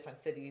 different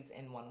cities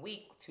in 1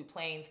 week, 2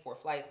 planes, 4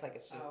 flights. Like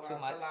it's just Oh, wow, too it's a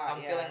much. lot, So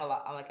I'm yeah. feeling a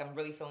lot. I'm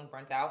really feeling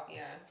burnt out.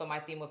 Yeah. So my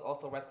theme was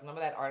also rest.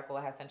 Remember that article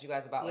I had sent you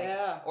guys about like,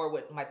 Yeah. or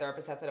what my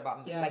therapist had said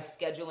about Yes. like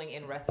scheduling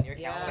in rest in your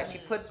calendar. Like Yes.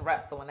 she puts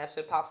rest, so when that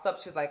shit pops up,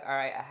 she's like, all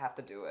right, I have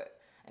to do it.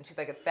 And she's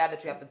like, it's sad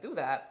that you have to do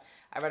that.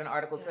 I read an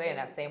article today in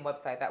that same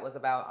website that was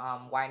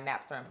about why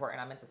naps are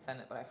important. I meant to send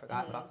it, but I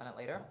forgot, but I'll send it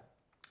later.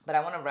 but I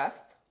want to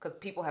rest. Because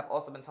people have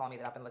also been telling me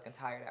that I've been looking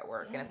tired at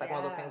work. And it's like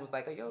one of those things was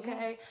like, are you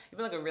okay? You've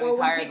been looking really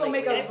tired people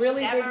lately. make a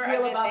really big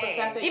deal about the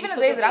fact that even you the took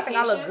days a that I think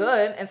I look vacation.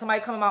 good and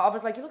somebody come in my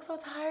office like, you look so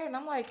tired. And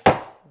I'm like,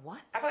 what?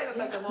 I feel like that's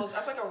like the most.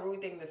 That's like a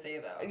rude thing to say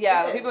though.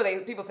 Yeah, It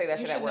people say that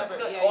You shit at should work.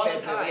 never- No, Yeah, all you the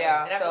guys time. do.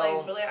 Yeah, And I so- feel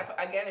like really,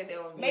 I get it. They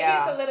don't. Maybe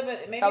Yeah. it's a little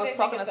bit. Maybe I was they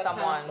talking think to it's a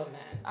someone.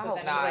 compliment, I 'cause hope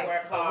that not. means you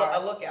work a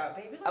hard. lookout,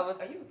 baby. Look, I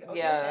was, are you okay?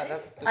 yeah,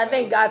 that's. I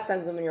think God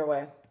sends them your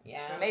way. Yeah.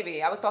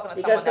 Maybe I was talking to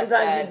Because someone that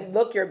sometimes said, you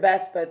look your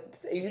best, but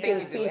you think can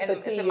you see do. And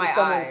it's fatigue in in my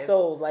someone's eyes.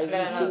 souls. Like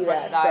then you another see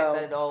friend that. guy So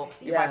said, "Oh,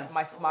 yes.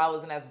 my smile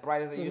isn't as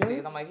bright as it usually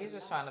is." I'm like, he's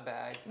just trying to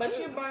bag. But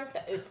you're burnt.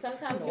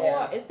 Sometimes you Yeah.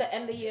 are. It's the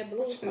end of year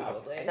blues,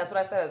 probably. That's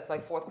what I said. It's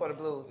like fourth quarter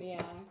blues.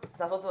 Yeah.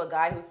 So I spoke to a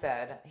guy who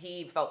said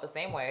he felt the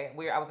same way.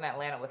 I was in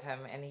Atlanta with him,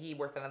 and he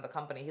works at another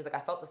company. He's like, I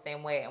felt the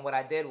same way, and what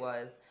I did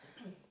was,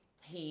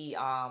 he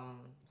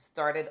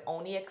started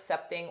only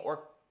accepting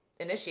or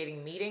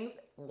initiating meetings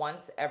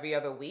once every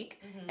other week,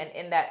 and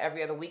in that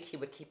every other week, he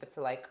would keep it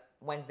to like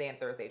Wednesday and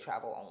Thursday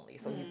travel only.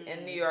 So he's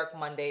in New York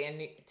Monday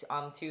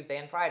and Tuesday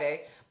and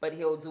Friday, but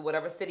he'll do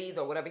whatever cities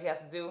or whatever he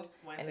has to do,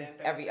 and it's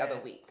every other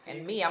week. So you And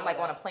can me, I'm do like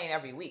that. on a plane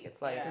every week.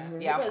 It's like,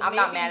 Yeah. Because I'm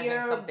not maybe managing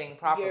you're- something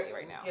properly you're-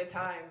 right now. Your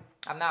time.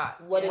 I'm not.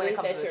 What when it it is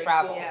comes that to the you're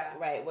travel. doing, Yeah.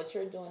 right? What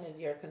you're doing is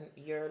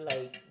you're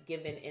like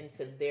giving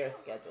into their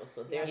schedule,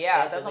 so their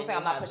Yeah, schedule that's what I'm and saying.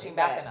 I'm you not have pushing to-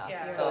 back right. enough.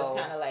 Yeah. So So it's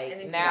kind of like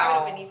And then now- you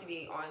probably need to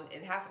be on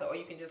in half of the, or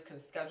you can just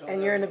schedule.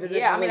 and you're in a position.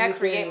 Yeah, I mean, where I you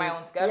create can, my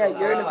own schedule, Yeah, so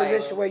you're in a it's like-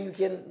 position where you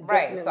can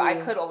Right, so I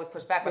definitely- could always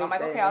push back, but I'm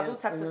like, okay, I'll do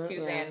Texas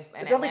Tuesday and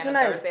But don't be too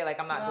Atlanta nice. Thursday.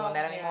 Like, I'm not doing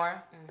that yeah.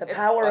 anymore. The It's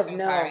power of fucking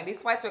no. tiring. These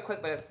flights are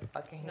quick, but it's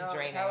fucking No,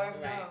 draining. however,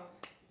 Right. no.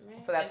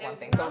 So that's And one just,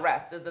 thing. you So know,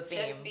 rest is the theme.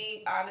 Just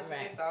be honest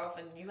Right. with yourself,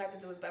 and you have to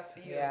do what's best for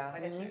you. Yeah.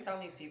 Like I keep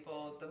telling these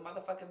people, the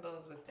motherfucking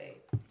bills will stay.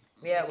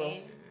 Yeah, I well,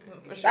 mean,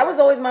 for sure. That was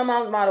always my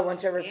mom's motto when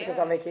she ever took us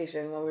Yeah. on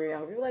vacation when we were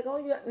young. People were like, oh,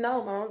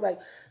 no. My mom was like,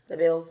 the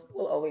bills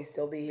will always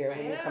still be here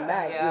when you come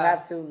back. Yeah. You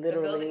have to the building,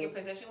 literally, your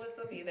position will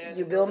still be there.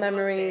 you the build building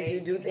will memories, stay.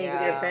 you do things Yeah.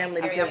 with your family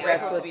I mean, because I'm that's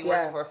grateful to what's, be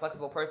working yeah. for a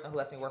flexible person who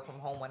lets me work from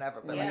home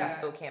whenever, but like I Yeah.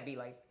 still can't be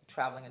like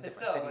traveling in But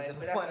different still, cities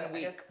but in that's one I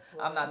week. guess-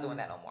 I'm not doing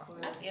that no more.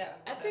 Yeah.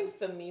 I think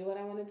for me, what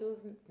I want to do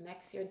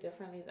next year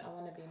differently is I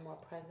want to be more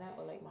present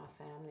with like my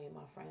family and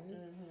my friends.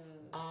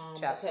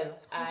 Chat Because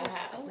too. I have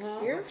So huh?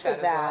 here for Chat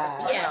as well.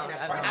 that. Yeah, I know.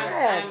 Yes, I'm trying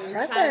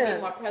to be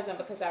presence. more present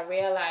because I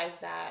realize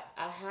that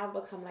I have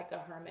become like a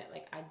hermit.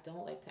 Like I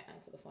don't like to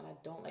answer the phone. I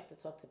don't like to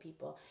talk to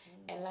people.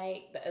 And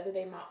like the other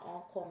day, my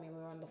aunt called me. We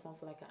were on the phone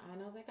for like an hour,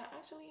 and I was like, I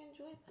actually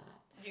enjoyed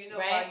that. Do you know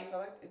Right. why you feel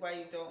like why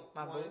you don't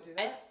My want boo. to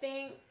do I that?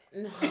 think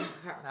no.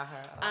 Not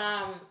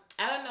her.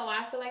 I don't know.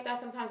 I feel like that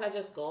sometimes I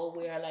just go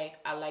where like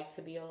I like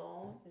to be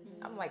alone.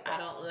 I'm like, I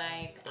don't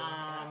like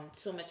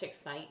too much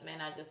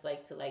excitement. I just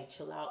like to like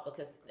chill out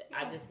because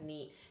I just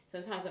need.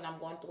 Sometimes when I'm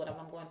going through whatever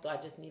I'm going through, I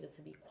just need it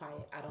to be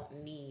quiet. I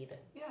don't need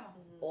Yeah.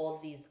 all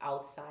these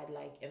outside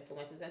like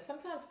influences. And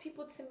sometimes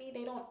people to me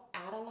they don't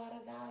add a lot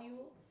of value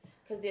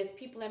because there's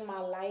people in my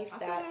life I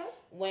feel that that.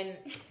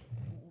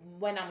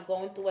 when I'm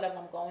going through whatever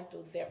I'm going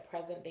through, they're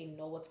present. They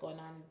know what's going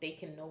on. They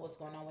can know what's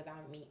going on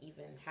without me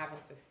even having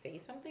to say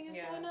something is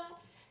Yeah. going on.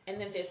 And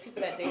then there's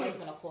people that they just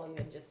want to call you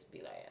and just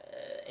be like,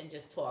 and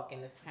just talk.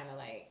 And it's kind of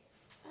like,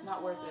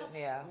 Not worth it.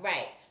 yeah.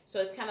 right. So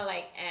it's kind of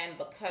like, and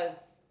because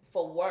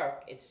for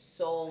work, it's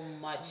so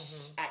much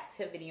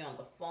activity on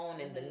the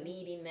phone and the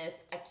neediness.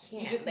 I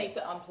can't. You just like, need to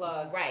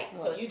unplug. Right.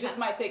 So it's You just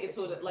kinda- might take it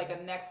to like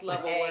a next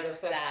level where it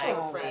affects your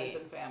Exactly. friends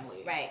and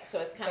family. Right. So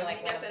it's kind of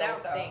like one of miss it those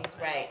out, though. things. I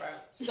know, Right.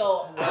 right.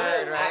 So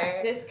Word, right?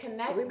 I'm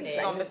disconnected. We be You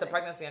don't miss the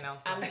pregnancy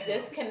announcement. I'm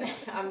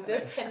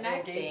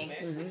disconnecting.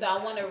 Engagement. So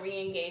I want to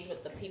re-engage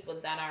with the people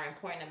that are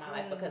important in my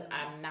life because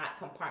I'm not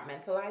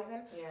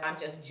compartmentalizing. Yeah. I'm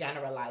just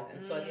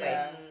generalizing. So it's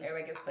Yeah.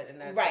 Everybody gets put in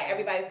that. like, right, same-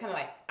 everybody's kind of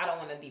like, I don't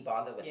want to be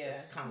bothered with Yeah.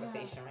 this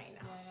conversation right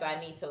now. Yeah. So I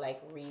need to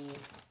like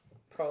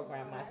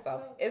reprogram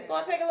myself. okay. It's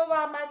going to take a little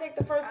while. It might take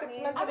the first 6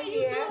 months of the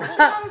year.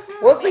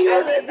 We'll see you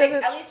At with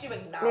least, at least you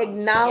acknowledge.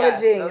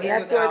 acknowledging. Yes,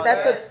 That's you what. That's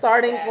a acknowledge.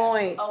 starting Yes.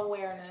 point.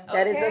 Awareness.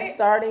 That is a Okay.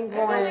 starting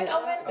So I'm like, point.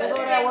 I went Go the to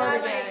other that day, word and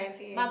I'm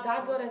again. like, my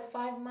goddaughter's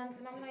 5 months,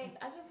 and I'm like,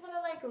 I just want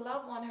to like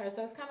love on her.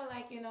 So it's kind of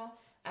like, you know,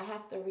 I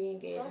have to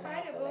re-engage. Don't And I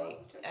fight have it, to boo.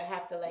 like, Just I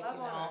have to like, love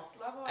you on know, us,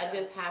 love on I us.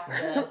 just have to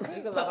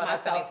You can put love on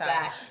us myself anytime.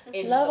 back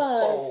in Love the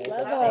us, fold. love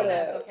if on that us.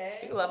 makes sense. Okay.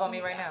 You can love on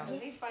me right now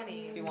Be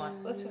funny. if you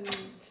want. Let's just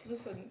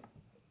listen.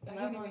 I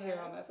can't even hear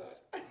on that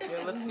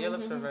side. Your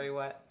lips are very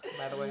wet,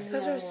 by the way.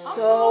 Those are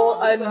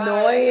so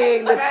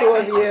annoying, the two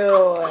of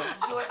you.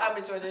 I'm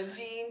enjoying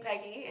Jean,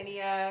 Peggy,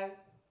 any I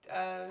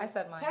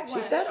said mine. Pack She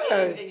one. said Oh, yeah,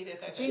 you hers. did, you did,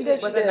 sorry. She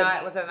did. Was She it did.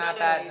 not No,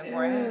 that you did.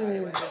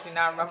 important? Did you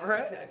not remember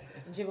it?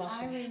 Givenchy.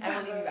 I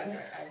believe you got that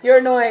right. You're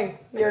annoying.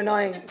 You're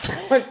annoying.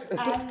 I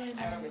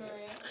remember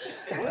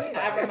too.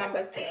 I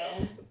remember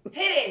too.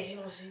 Hit it,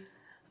 Givenchy.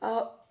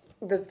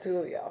 The two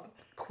of y'all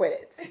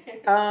quit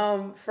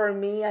it. For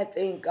me, I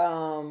think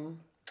Jean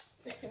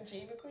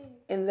McQueen.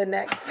 in the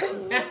next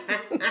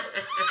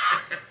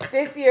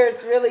this year,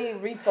 it's really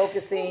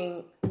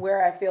refocusing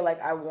where I feel like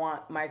I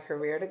want my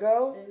career to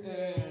go,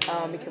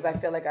 because I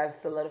feel like I've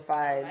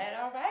solidified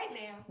All right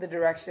now. the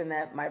direction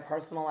that my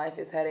personal life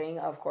is heading.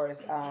 Of course,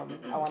 I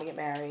want to get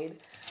married.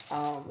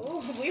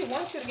 Ooh, we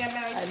want you to get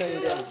married. I know you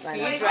do. I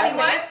know.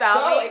 2021.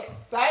 Style me?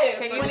 Excited.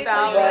 Can for you 2021.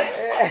 style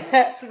me?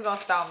 But She's gonna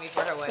style me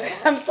for her wedding.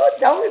 I'm so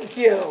done with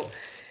you.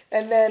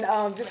 And then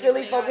just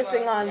really 2021,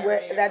 focusing on yeah,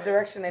 where yeah, that first.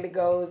 direction that it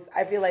goes.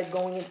 I feel like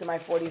going into my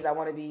 40s, I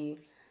want to be,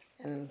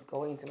 and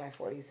going into my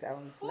 40s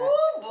sounds nuts.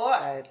 Ooh,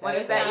 boy. But When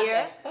that's is that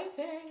year?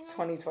 Exciting.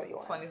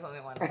 2021.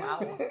 2021.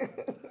 Wow.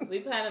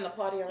 We planning a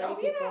party already, Yo,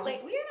 we people. not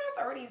like we in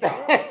our 30s,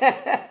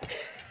 y'all.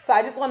 So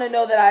I just want to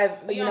know that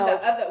I've, We you on know,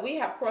 the other. We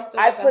have crossed over.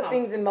 I the put hump.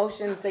 things in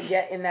motion to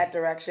get in that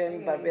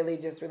direction, but really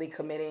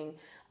committing,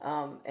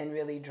 and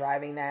really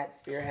driving that,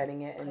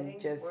 spearheading it, and Putting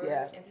just words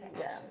yeah, into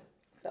yeah. action.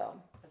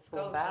 So Let's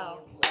go, Wow.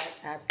 Jean. Let's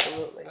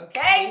absolutely. We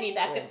Okay. need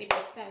that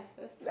 50%.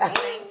 sis.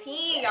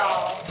 19,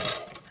 y'all.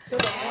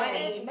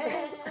 20.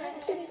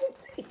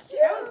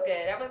 That was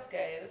good. That was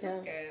good. This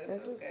was good.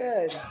 This is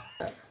good.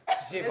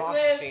 This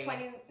was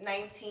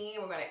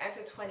 2019. We're going to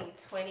enter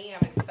 2020.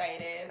 I'm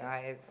excited.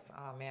 Guys,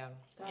 oh man.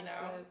 You know,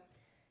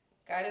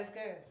 God is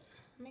good.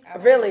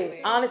 Really,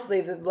 Absolutely.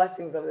 honestly, the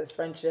blessings of this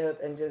friendship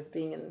and just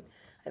being in,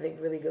 I think,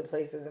 really good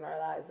places in our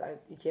lives.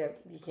 You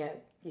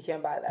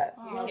can't buy that.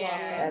 You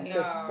can't. That's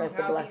just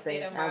a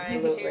blessing.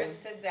 Absolutely. Cheers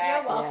to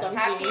that. You're welcome,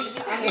 Happy G. New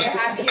Year.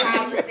 Happy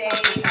holidays.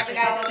 See you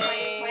guys in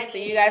 2020.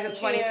 See you guys in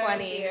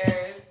 2020.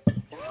 Cheers.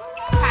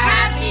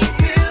 Happy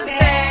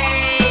Tuesday.